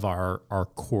part of our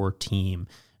core team.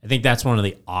 I think that's one of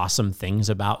the awesome things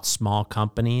about small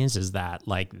companies, is that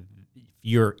like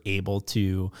you're able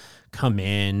to come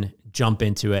in, jump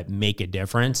into it, make a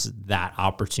difference. That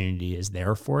opportunity is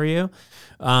there for you.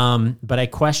 But I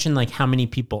question like how many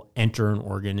people enter an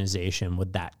organization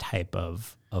with that type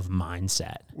of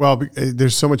mindset. Well,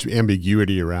 there's so much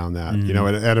ambiguity around that.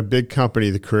 At a big company,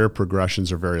 the career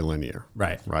progressions are very linear.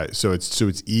 Right. So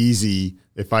it's easy.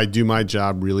 If I do my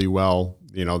job really well,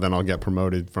 then I'll get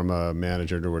promoted from a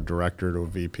manager to a director to a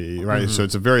VP, right? So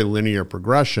it's a very linear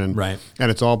progression, right?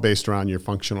 And it's all based around your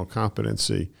functional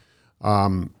competency.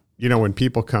 When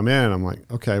people come in, I'm like,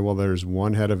 okay, well, there's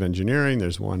one head of engineering,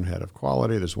 there's one head of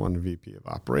quality, there's one VP of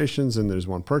operations, and there's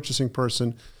one purchasing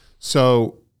person.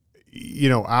 So,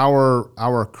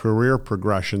 our career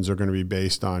progressions are going to be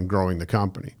based on growing the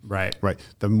company. Right.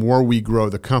 The more we grow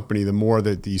the company, the more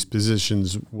that these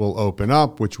positions will open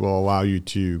up, which will allow you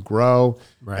to grow.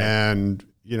 Right. And,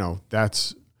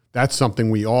 that's something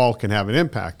we all can have an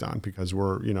impact on, because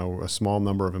we're, a small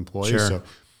number of employees. Sure. So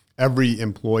every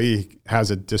employee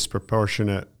has a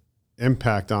disproportionate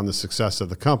impact on the success of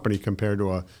the company compared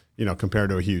to a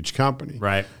huge company.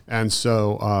 Right. And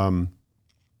so,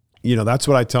 that's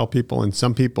what I tell people. And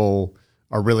some people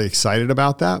are really excited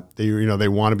about that. They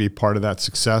want to be part of that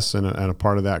success and a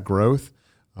part of that growth,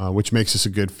 which makes us a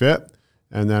good fit.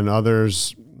 And then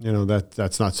others,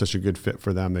 that's not such a good fit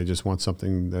for them. They just want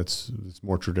something that's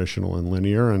more traditional and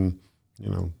linear, and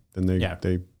then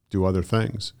they do other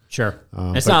things. Sure.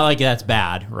 It's not like that's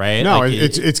bad, right? No, like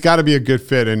it's got to be a good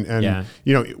fit. And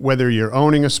whether you're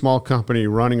owning a small company,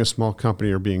 running a small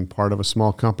company, or being part of a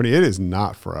small company, it is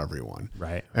not for everyone.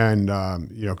 Right. And,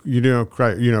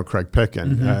 Craig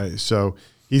Picken. So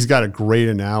he's got a great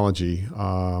analogy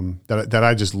that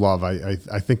I just love. I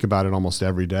think about it almost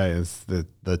every day. It's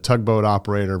the tugboat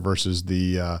operator versus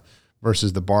the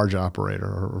barge operator,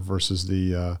 or versus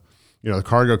the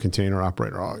cargo container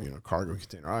operator. Cargo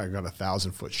container, I got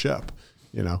 1,000-foot ship.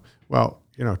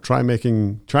 Try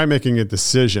making a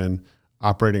decision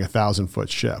operating 1,000-foot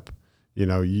ship.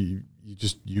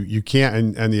 You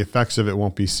can't, and the effects of it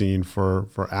won't be seen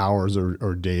for hours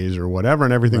or days or whatever,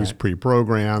 and everything's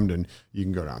pre-programmed, and you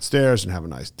can go downstairs and have a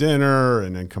nice dinner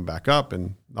and then come back up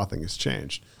and nothing has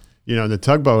changed. The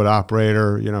tugboat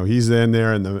operator, he's in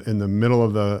there in the middle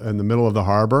of the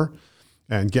harbor,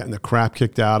 and getting the crap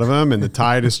kicked out of him, and the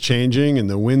tide is changing, and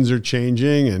the winds are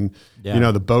changing, and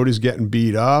the boat is getting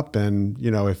beat up, and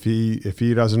if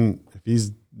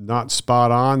he's not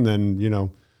spot on,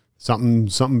 then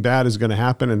something bad is going to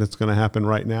happen, and it's going to happen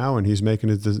right now, and he's making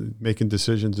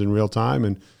decisions in real time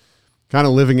and kind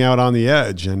of living out on the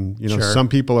edge. And some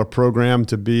people are programmed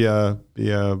to be a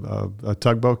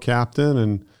tugboat captain,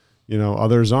 and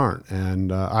others aren't.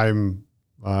 And I'm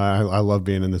I love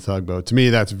being in the tugboat. To me,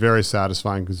 that's very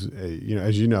satisfying because,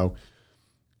 as you know,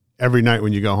 every night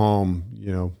when you go home,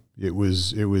 it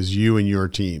was you and your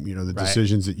team, the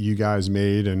decisions that you guys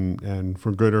made and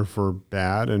for good or for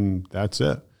bad, and that's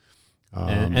it.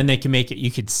 And they can make it,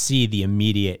 you could see the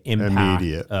immediate impact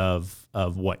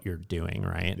of what you're doing,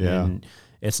 right? Yeah. And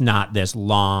it's not this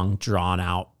long, drawn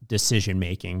out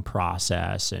decision-making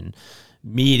process and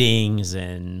meetings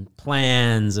and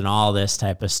plans and all this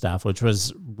type of stuff, which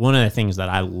was one of the things that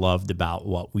I loved about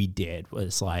what we did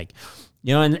was like,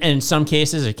 and in some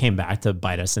cases it came back to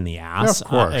bite us in the ass, of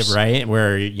course. Right?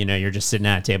 Where, you're just sitting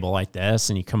at a table like this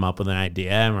and you come up with an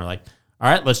idea and we're like, all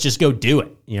right, let's just go do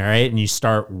it. Right. And you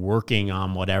start working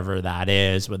on whatever that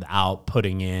is without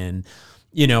putting in,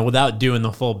 without doing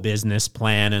the full business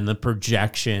plan and the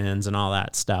projections and all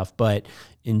that stuff. But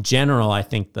in general, I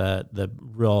think the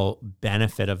real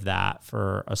benefit of that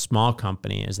for a small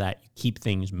company is that you keep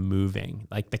things moving.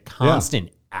 Like the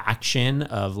constant action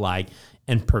of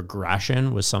and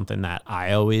progression was something that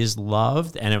I always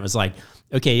loved. And it was like,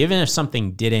 okay, even if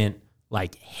something didn't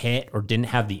hit or didn't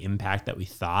have the impact that we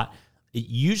thought, it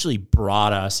usually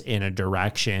brought us in a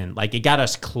direction, it got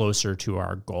us closer to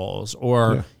our goals,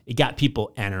 or it got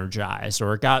people energized,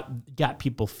 or it got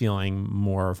people feeling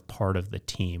more of part of the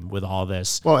team with all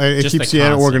this. Well, it keeps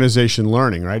the organization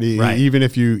learning, right? Right. Even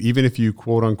if you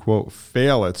quote unquote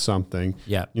fail at something,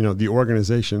 the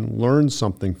organization learns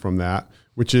something from that,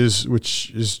 which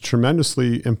is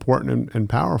tremendously important and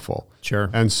powerful.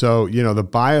 Sure. And so, the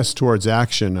bias towards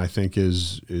action, I think,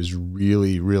 is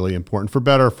really, really important, for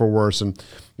better or for worse. And,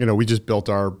 we just built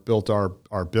our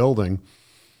building,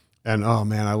 and oh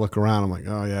man, I look around, I'm like,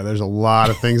 oh yeah, there's a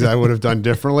lot of things I would have done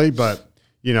differently. But,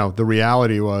 the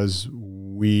reality was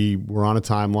we were on a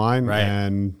timeline, right,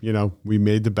 and, we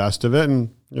made the best of it.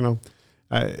 And,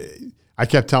 I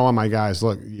kept telling my guys,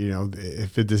 look,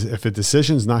 if a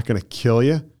decision's not going to kill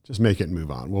you, just make it and move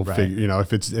on. We'll figure,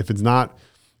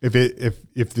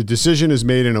 if the decision is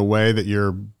made in a way that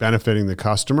you're benefiting the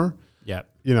customer,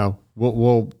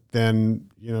 we'll then,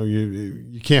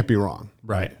 you can't be wrong.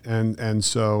 Right. And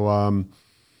so,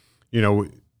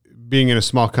 being in a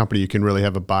small company, you can really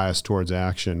have a bias towards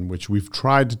action, which we've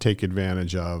tried to take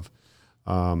advantage of.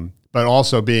 But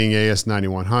also being AS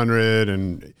 9100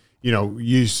 and,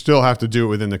 you still have to do it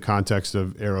within the context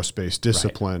of aerospace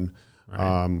discipline.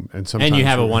 Right. And sometimes you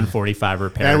have a 145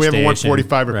 repair station. And we have a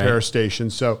 145 repair station.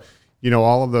 So,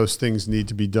 all of those things need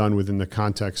to be done within the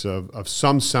context of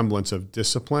some semblance of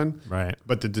discipline. Right.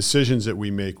 But the decisions that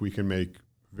we can make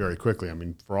very quickly. I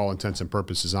mean, for all intents and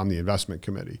purposes, I'm the investment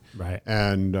committee. Right.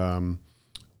 And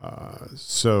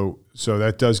so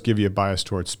that does give you a bias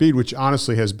towards speed, which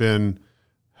honestly has been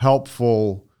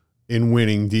helpful in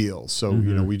winning deals. So,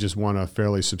 we just won a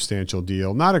fairly substantial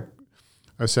deal. Not a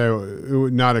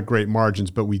great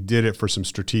margins, but we did it for some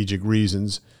strategic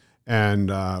reasons, and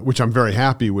which I'm very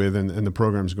happy with, and the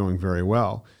program's going very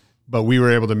well. But we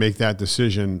were able to make that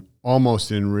decision almost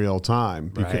in real time,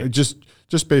 because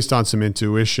just based on some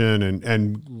intuition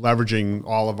and leveraging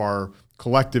all of our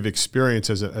collective experience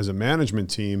as a management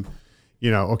team.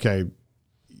 Okay,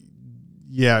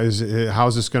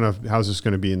 how's this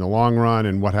gonna be in the long run,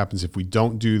 and what happens if we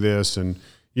don't do this, and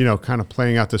kind of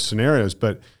playing out the scenarios.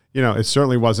 But it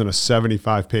certainly wasn't a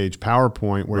 75-page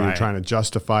PowerPoint where you're trying to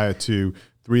justify it to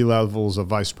 3 levels of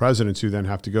vice presidents who then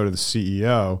have to go to the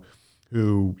CEO,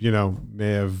 who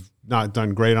may have not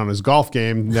done great on his golf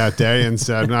game that day and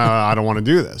said, no, I don't want to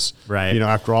do this. Right.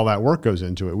 After all that work goes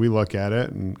into it, we look at it,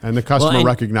 and the customer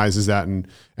recognizes that and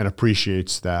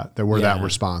appreciates that we're that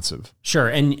responsive. Sure.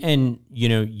 And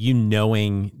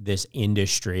knowing this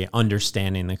industry,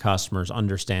 understanding the customers,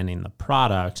 understanding the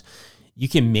products, you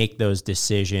can make those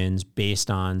decisions based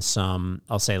on some,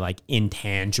 I'll say,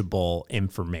 intangible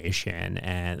information.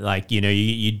 And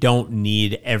you don't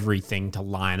need everything to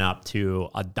line up to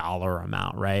a dollar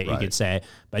amount, right? You could say,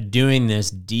 by doing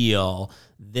this deal,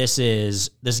 this is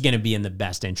going to be in the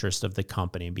best interest of the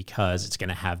company because it's going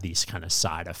to have these kind of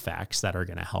side effects that are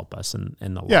going to help us in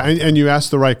the long term. And you ask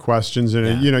the right questions,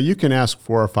 and you can ask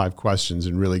 4 or 5 questions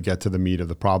and really get to the meat of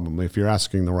the problem if you're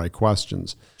asking the right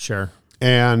questions. Sure.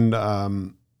 And,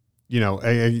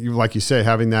 like you say,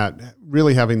 having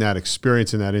that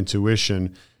experience and that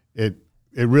intuition, it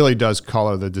really does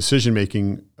color the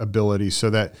decision-making ability, so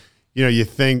that, you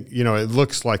think, it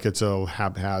looks like it's a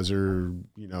haphazard,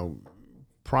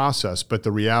 process, but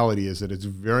the reality is that it's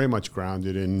very much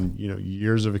grounded in,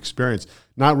 years of experience,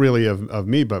 not really of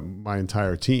me, but my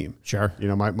entire team. Sure.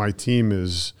 My team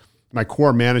my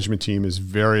core management team is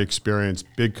very experienced,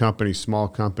 big companies, small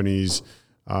companies.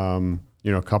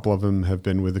 A couple of them have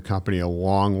been with the company a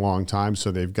long, long time,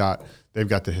 so they've got They've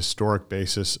got the historic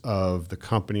basis of the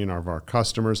company and of our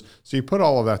customers. So you put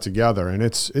all of that together, and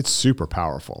it's super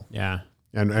powerful. Yeah.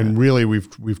 And really,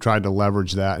 we've tried to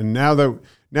leverage that. And now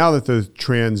that the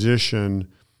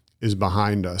transition is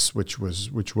behind us, which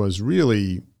was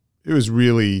really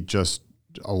just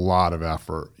a lot of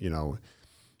effort.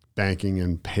 Banking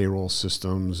and payroll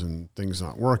systems and things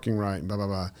not working right, and blah blah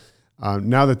blah.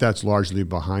 Now that that's largely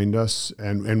behind us,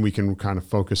 and we can kind of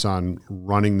focus on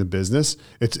running the business,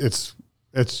 it's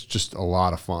just a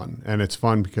lot of fun, and it's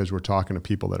fun because we're talking to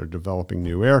people that are developing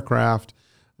new aircraft.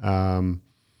 So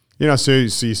you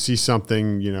see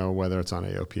something, whether it's on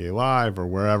AOPA Live or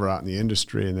wherever out in the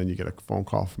industry, and then you get a phone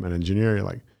call from an engineer. You're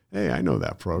like, hey, I know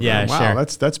that program. Yeah, wow, sure.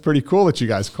 that's pretty cool that you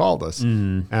guys called us.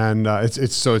 And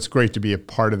it's great to be a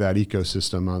part of that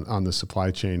ecosystem on the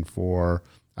supply chain for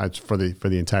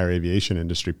the entire aviation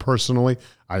industry. Personally,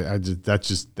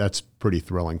 that's pretty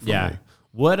thrilling for me.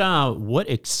 What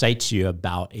excites you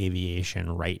about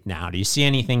aviation right now? Do you see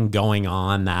anything going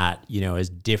on that is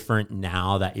different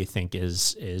now that you think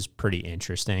is pretty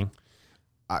interesting?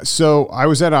 So I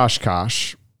was at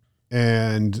Oshkosh,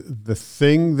 and the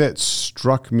thing that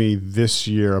struck me this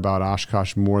year about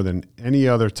Oshkosh more than any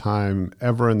other time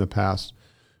ever in the past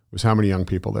was how many young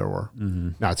people there were.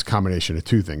 Now, it's a combination of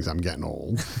two things. I'm getting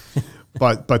old.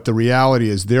 but the reality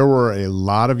is there were a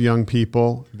lot of young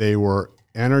people. They were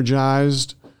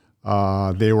energized.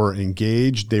 They were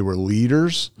engaged. They were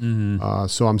leaders.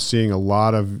 So I'm seeing a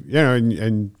lot of,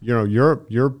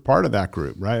 you're part of that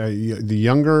group, right?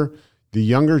 The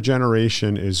younger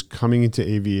generation is coming into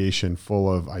aviation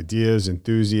full of ideas,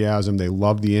 enthusiasm. They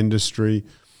love the industry.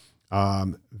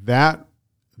 That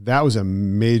was a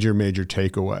major, major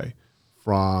takeaway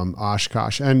from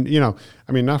Oshkosh. And,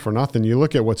 not for nothing, you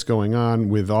look at what's going on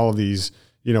with all of these,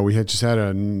 we had just had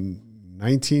a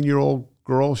 19-year-old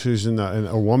girl.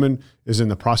 A woman is in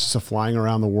the process of flying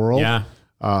around the world. Yeah.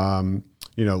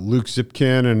 Luke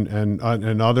Zipkin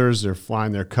and others, they're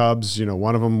flying their Cubs.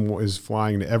 One of them is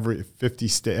flying to every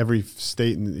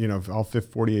state in, all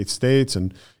 48 states.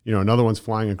 And, another one's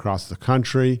flying across the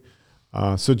country.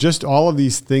 So just all of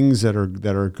these things that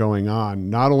are going on,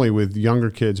 not only with younger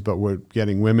kids, but we're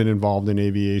getting women involved in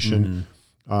aviation.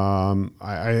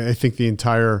 I think the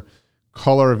entire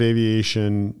color of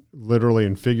aviation, literally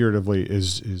and figuratively,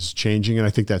 is changing, and I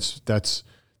think that's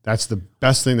the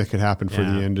best thing that could happen for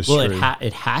the industry. Well,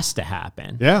 it has to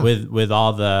happen. Yeah. With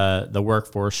all the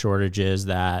workforce shortages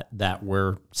that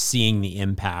we're seeing the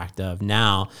impact of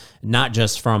now, not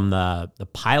just from the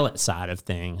pilot side of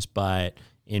things, but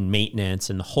in maintenance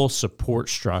and the whole support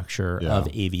structure of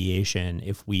aviation.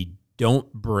 If we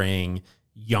don't bring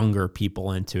younger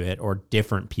people into it, or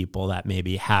different people that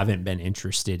maybe haven't been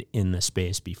interested in the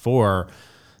space before,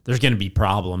 there's going to be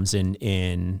problems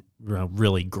in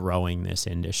really growing this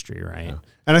industry, right? Yeah.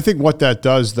 And I think what that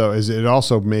does, though, is it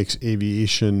also makes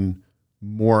aviation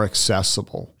more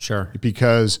accessible. Sure.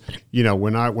 Because,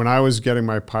 when I was getting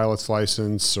my pilot's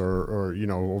license or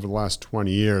over the last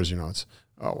 20 years, it's,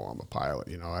 oh, well, I'm a pilot,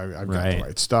 I've got the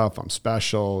right stuff, I'm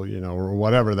special, or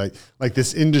whatever. Like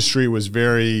this industry was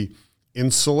very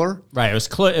insular. Right.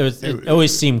 It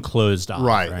always seemed closed off.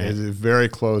 Right. It's very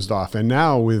closed off. And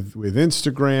now with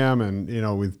Instagram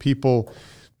and, with people,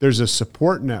 there's a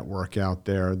support network out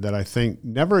there that I think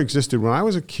never existed when I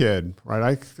was a kid,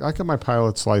 right? I got my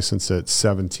pilot's license at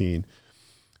 17.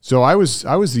 So I was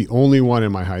the only one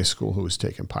in my high school who was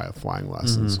taking pilot flying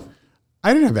lessons.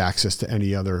 I didn't have access to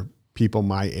any other people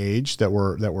my age that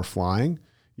were flying.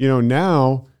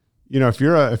 Now, if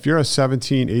you're a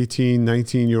 17, 18,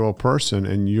 19-year-old person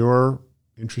and you're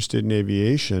interested in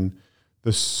aviation,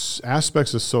 the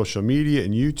aspects of social media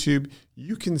and YouTube,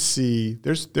 you can see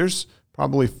there's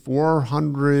probably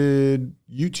 400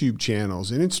 YouTube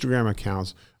channels and Instagram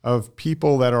accounts of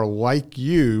people that are like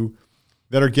you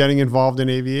that are getting involved in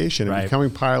aviation and becoming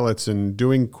pilots and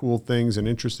doing cool things and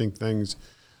interesting things.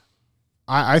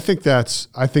 I think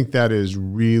that is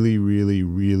really, really,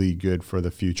 really good for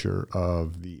the future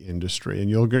of the industry, and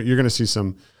you're going to see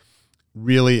some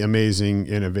really amazing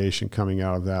innovation coming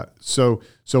out of that. So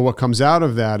what comes out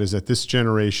of that is that this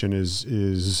generation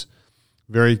is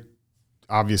very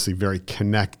obviously very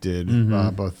connected,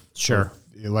 both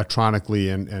electronically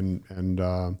and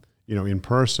in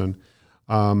person.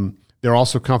 They're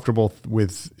also comfortable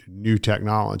with new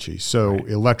technology. So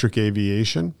electric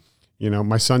aviation.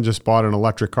 My son just bought an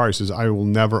electric car. He says, I will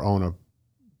never own an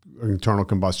internal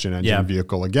combustion engine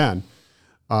vehicle again.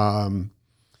 And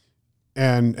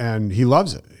he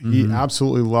loves it. He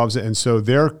absolutely loves it. And so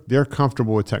they're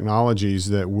comfortable with technologies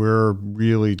that we're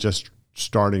really just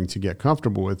starting to get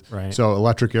comfortable with. Right. So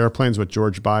electric airplanes, what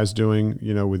George Bai's doing,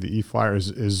 with the E-Flyer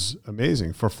is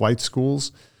amazing for flight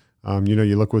schools.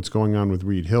 You look what's going on with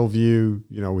Reed Hillview,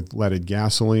 with leaded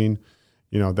gasoline,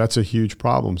 that's a huge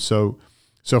problem. So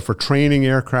for training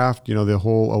aircraft, the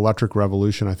whole electric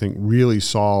revolution, I think, really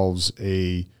solves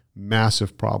a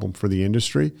massive problem for the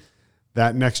industry.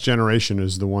 That next generation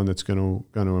is the one that's going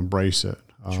to embrace it.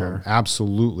 Sure.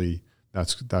 Absolutely.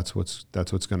 That's what's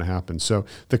going to happen. So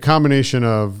the combination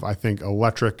of, I think,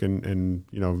 electric and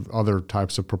other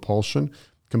types of propulsion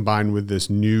combined with this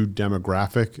new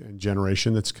demographic and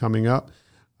generation that's coming up,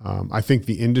 I think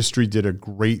the industry did a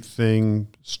great thing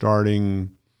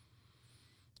starting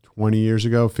 20 years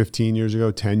ago, 15 years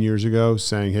ago, 10 years ago,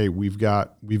 saying, hey, we've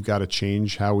got to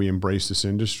change how we embrace this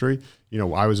industry.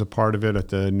 I was a part of it at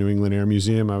the New England Air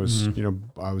Museum. I was,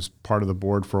 I was part of the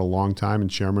board for a long time and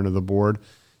chairman of the board.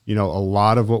 A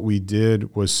lot of what we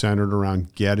did was centered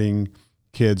around getting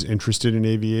kids interested in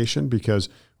aviation, because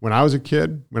when I was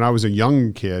a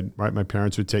young kid, right, my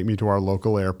parents would take me to our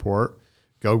local airport,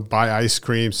 go buy ice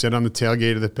cream, sit on the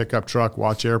tailgate of the pickup truck,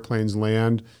 watch airplanes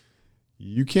land.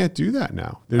 You can't do that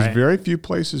now. There's very few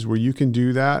places where you can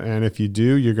do that. And if you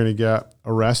do, you're going to get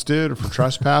arrested for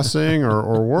trespassing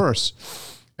or worse.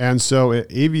 And so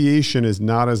aviation is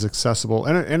not as accessible,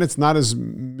 and it's not as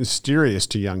mysterious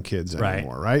to young kids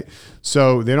anymore, right?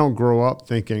 So they don't grow up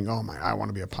thinking, oh my, I want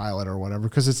to be a pilot or whatever,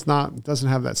 because it doesn't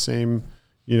have that same,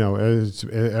 it's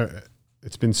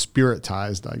been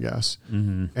spiritized, I guess.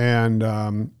 Mm-hmm.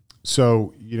 And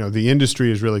so, the industry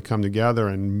has really come together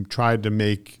and tried to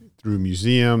make, through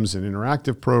museums and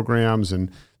interactive programs and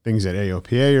things that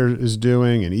AOPA is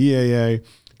doing and EAA,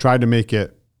 tried to make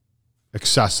it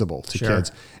accessible to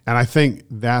kids. And I think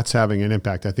that's having an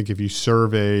impact. I think if you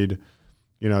surveyed,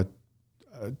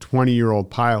 20-year-old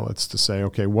pilots to say,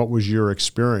 okay, what was your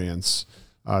experience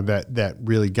that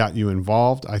really got you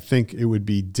involved? I think it would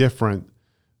be different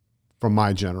from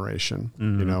my generation.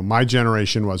 Mm-hmm. My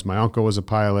generation was, my uncle was a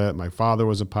pilot, my father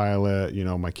was a pilot,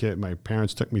 my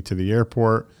parents took me to the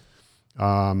airport.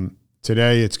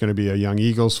 Today it's going to be a Young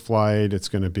Eagles flight. It's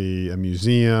going to be a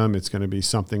museum. It's going to be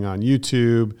something on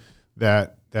YouTube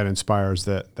that inspires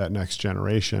that next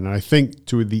generation. And I think,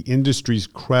 to the industry's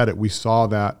credit, we saw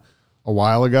that a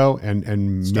while ago and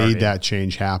made that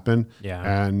change happen.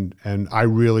 Yeah. And I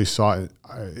really saw it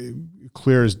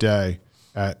clear as day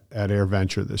at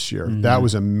AirVenture this year. Mm-hmm. That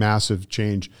was a massive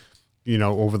change,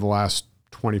 over the last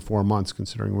 24 months,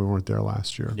 considering we weren't there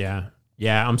last year. Yeah.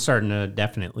 Yeah, I'm starting to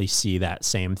definitely see that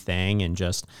same thing, and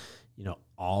just,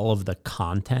 all of the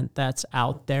content that's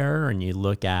out there. And you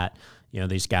look at,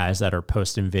 these guys that are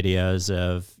posting videos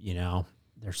of,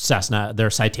 their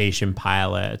Citation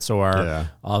pilots, or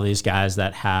all these guys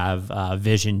that have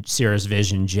Cirrus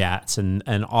Vision jets,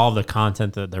 and all the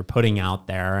content that they're putting out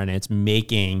there. And it's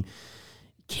making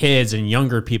kids and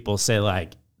younger people say,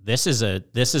 like, this is a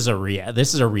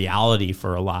reality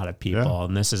for a lot of people,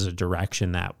 and this is a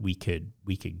direction that we could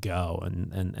go,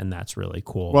 and that's really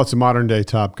cool. Well, it's a modern day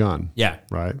Top Gun. Yeah.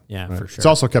 Right. Yeah, right. For sure. It's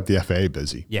also kept the FAA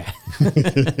busy. Yeah.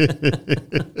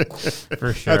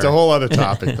 For sure. That's a whole other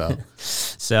topic, though.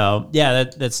 So yeah,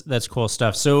 that's cool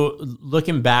stuff. So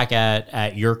looking back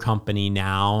at your company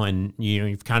now, and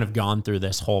you've kind of gone through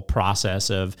this whole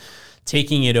process of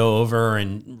taking it over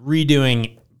and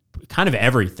redoing kind of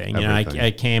everything.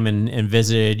 I came and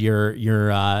visited your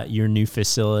new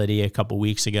facility a couple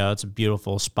weeks ago. It's a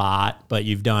beautiful spot, but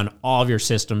you've done all of your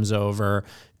systems over,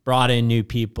 brought in new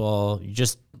people. You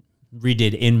just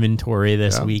redid inventory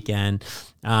this weekend.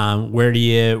 Where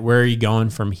are you going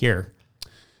from here?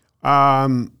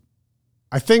 I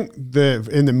think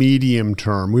in the medium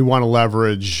term, we want to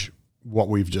leverage what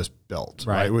we've just built,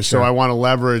 right? Sure. So I want to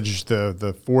leverage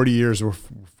the 40 years, or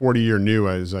 40-year new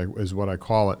is what I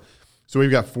call it. So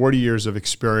we've got 40 years of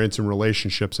experience and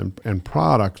relationships and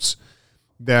products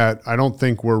that I don't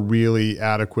think were really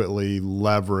adequately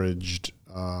leveraged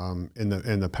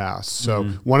in the past. So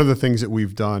one of the things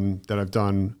that I've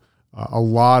done a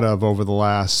lot of over the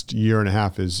last year and a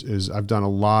half is I've done a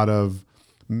lot of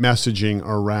messaging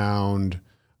around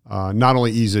not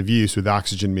only ease of use with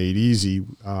Oxygen Made Easy,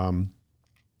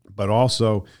 but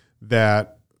also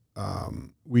that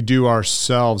we do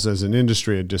ourselves as an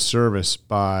industry a disservice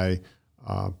by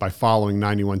following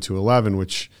 91-11,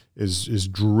 which is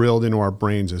drilled into our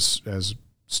brains as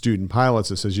student pilots.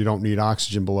 That says you don't need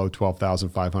oxygen below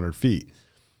 12,500 feet.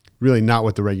 Really not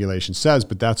what the regulation says,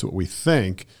 but that's what we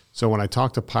think. So when I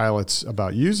talk to pilots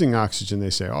about using oxygen, they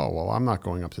say, oh, well, I'm not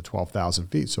going up to 12,000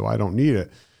 feet, so I don't need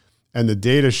it. And the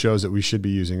data shows that we should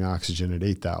be using oxygen at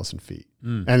 8,000 feet.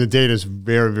 And the data is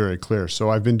very, very clear. So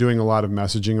I've been doing a lot of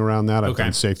messaging around that. I've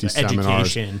done safety seminars.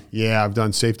 Education. Yeah, I've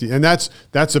done safety. And that's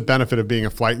a benefit of being a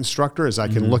flight instructor, is I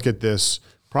can look at this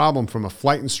problem from a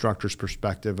flight instructor's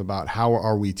perspective about how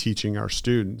are we teaching our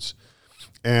students.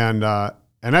 And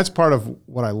that's part of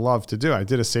what I love to do. I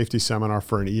did a safety seminar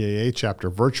for an EAA chapter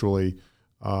virtually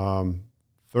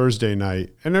Thursday night,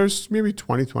 and there's maybe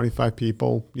 20, 25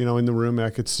 people, in the room. I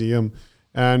could see them.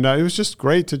 And it was just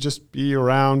great to just be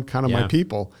around kind of my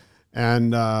people.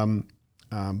 And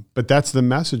but that's the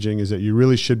messaging, is that you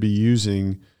really should be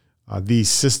using these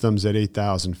systems at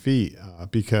 8,000 feet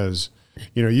because,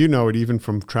 you know it even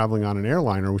from traveling on an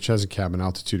airliner, which has a cabin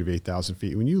altitude of 8,000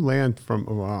 feet. When you land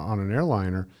on an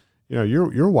airliner,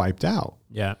 you're wiped out.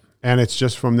 Yeah. And it's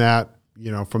just from that,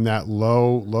 from that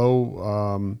low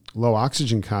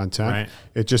oxygen content, right.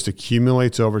 It just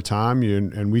accumulates over time.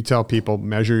 And we tell people,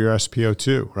 measure your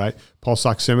SpO2, right? Pulse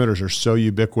oximeters are so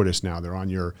ubiquitous now. They're on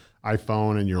your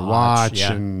iPhone and your watch.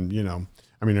 Yeah. And,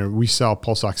 we sell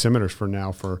pulse oximeters for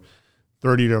 $30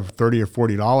 or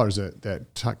 $40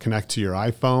 that connect to your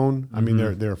iPhone. I mean,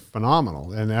 they're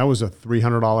phenomenal. And that was a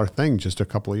 $300 thing just a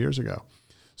couple of years ago.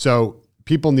 So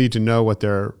people need to know what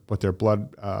their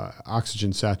blood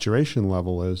oxygen saturation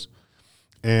level is,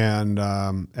 and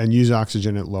use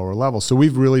oxygen at lower levels. So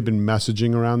we've really been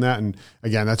messaging around that, and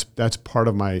again, that's part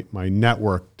of my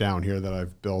network down here that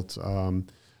I've built.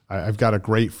 I've got a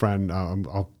great friend.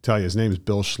 I'll tell you, his name is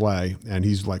Bill Schley, and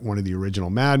he's like one of the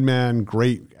original Mad Men.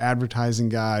 Great advertising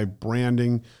guy,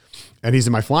 branding, and he's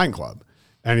in my flying club,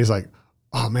 and he's like,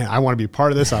 oh man, I want to be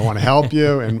part of this. I want to help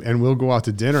you. And we'll go out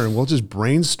to dinner and we'll just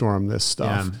brainstorm this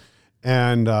stuff.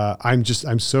 Yeah. And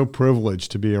I'm so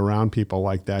privileged to be around people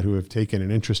like that who have taken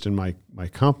an interest in my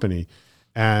company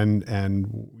and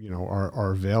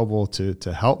are available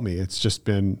to help me. It's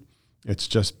been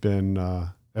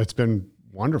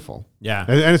wonderful. Yeah.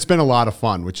 And it's been a lot of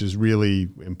fun, which is really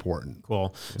important.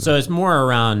 Cool. So it's more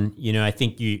around, I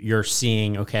think you're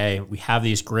seeing, okay, we have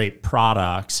these great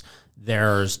products.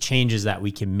 There's changes that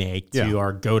we can make to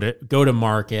our go to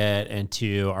market and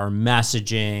to our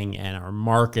messaging and our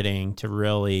marketing to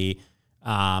really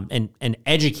and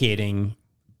educating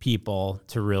people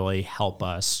to really help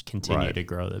us continue to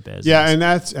grow the business. Yeah, and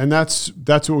that's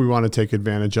what we want to take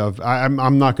advantage of.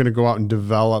 I'm not going to go out and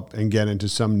develop and get into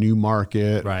some new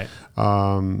market. Right.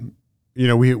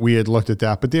 We had looked at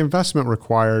that, but the investment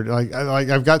required, like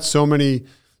I've got so many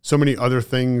other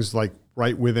things like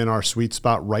right within our sweet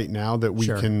spot right now that we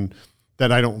can,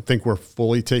 that I don't think we're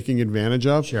fully taking advantage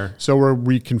of. Sure. So we're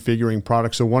reconfiguring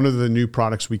products. So one of the new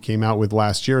products we came out with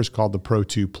last year is called the Pro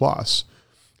 2 Plus.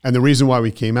 And the reason why we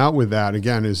came out with that,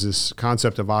 again, is this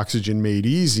concept of oxygen made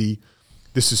easy.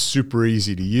 This is super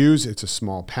easy to use. It's a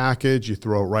small package. You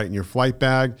throw it right in your flight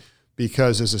bag,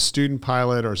 because as a student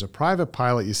pilot or as a private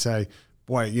pilot, you say,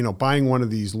 boy, buying one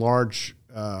of these large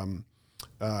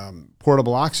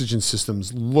portable oxygen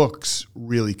systems looks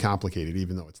really complicated,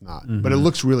 even though it's not. But it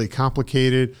looks really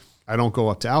complicated. I don't go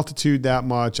up to altitude that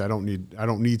much. I don't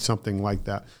need something like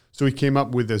that. So we came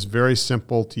up with this very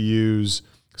simple to use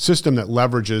system that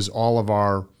leverages all of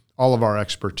our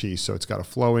expertise. So it's got a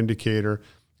flow indicator.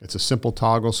 It's a simple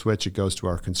toggle switch. It goes to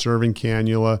our conserving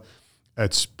cannula.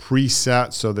 It's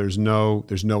preset, so there's no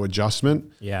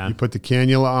adjustment. Yeah. You put the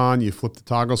cannula on, you flip the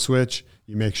toggle switch,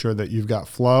 you make sure that you've got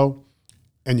flow,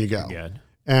 and you go. Good.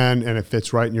 And it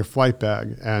fits right in your flight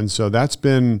bag. And so that's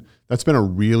been a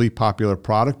really popular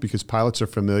product because pilots are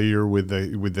familiar with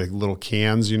the little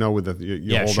cans, you hold up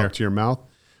to your mouth.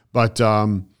 But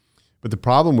the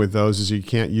problem with those is you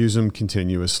can't use them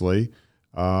continuously.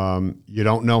 You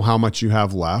don't know how much you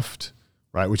have left,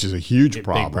 right? Which is a huge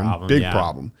problem. Big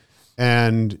problem.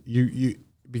 And you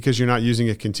because you're not using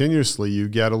it continuously, you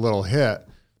get a little hit.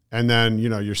 And then,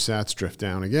 your sats drift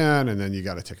down again, and then you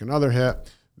got to take another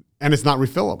hit, and it's not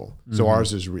refillable. So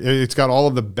ours is, it's got all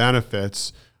of the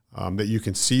benefits that you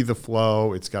can see the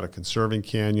flow. It's got a conserving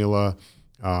cannula.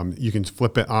 You can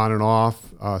flip it on and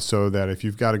off so that if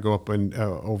you've got to go up and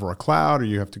over a cloud, or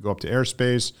you have to go up to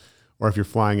airspace, or if you're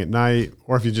flying at night,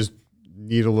 or if you just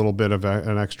need a little bit of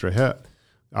an extra hit,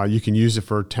 you can use it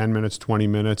for 10 minutes, 20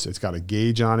 minutes. It's got a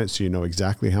gauge on it, so you know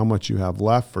exactly how much you have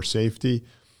left for safety.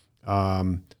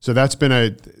 So that's been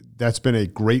a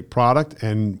great product,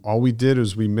 and all we did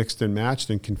is we mixed and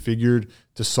matched and configured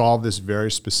to solve this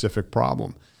very specific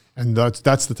problem. And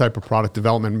that's the type of product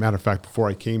development. Matter of fact, before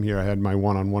I came here, I had my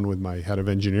one-on-one with my head of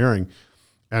engineering,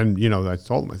 and I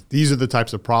told him, these are the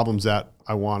types of problems that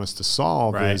I want us to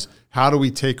solve. Right. Is how do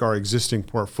we take our existing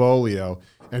portfolio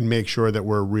and make sure that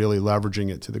we're really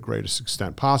leveraging it to the greatest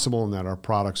extent possible, and that our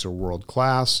products are world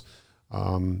class.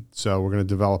 So we're going to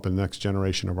develop a next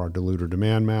generation of our diluter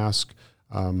demand mask,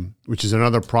 which is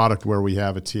another product where we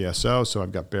have a TSO. So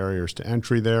I've got barriers to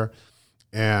entry there,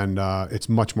 and it's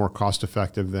much more cost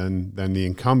effective than the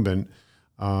incumbent.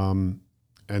 And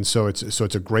so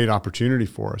it's a great opportunity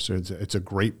for us. It's a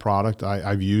great product.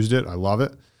 I've used it. I love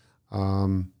it.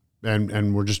 And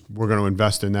we're going to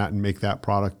invest in that and make that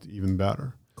product even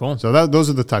better. Cool. So those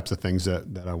are the types of things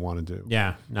that I want to do.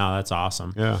 Yeah. No, that's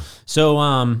awesome. Yeah.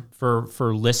 So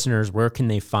for listeners, where can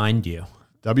they find you?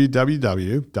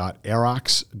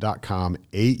 www.aerox.com,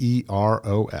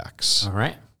 AEROX. All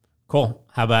right. Cool.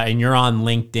 How about, and you're on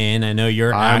LinkedIn. I know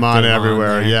you're I'm on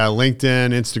everywhere. Yeah.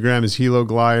 LinkedIn, Instagram is Helo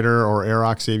Glider or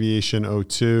Aerox Aviation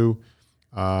 02.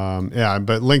 Yeah,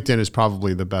 but LinkedIn is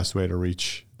probably the best way to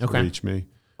reach me.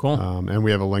 Cool. And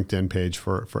we have a LinkedIn page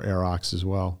for Aerox as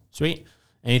well. Sweet.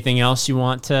 Anything else you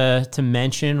want to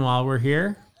mention while we're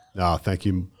here? No, thank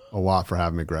you a lot for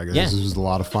having me, Greg. Yeah. This was a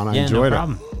lot of fun. I no enjoyed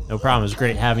problem. No problem. It was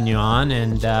great having you on,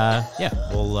 and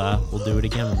we'll do it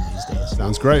again one of these days.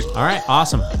 Sounds great. All right.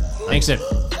 Awesome. Thanks.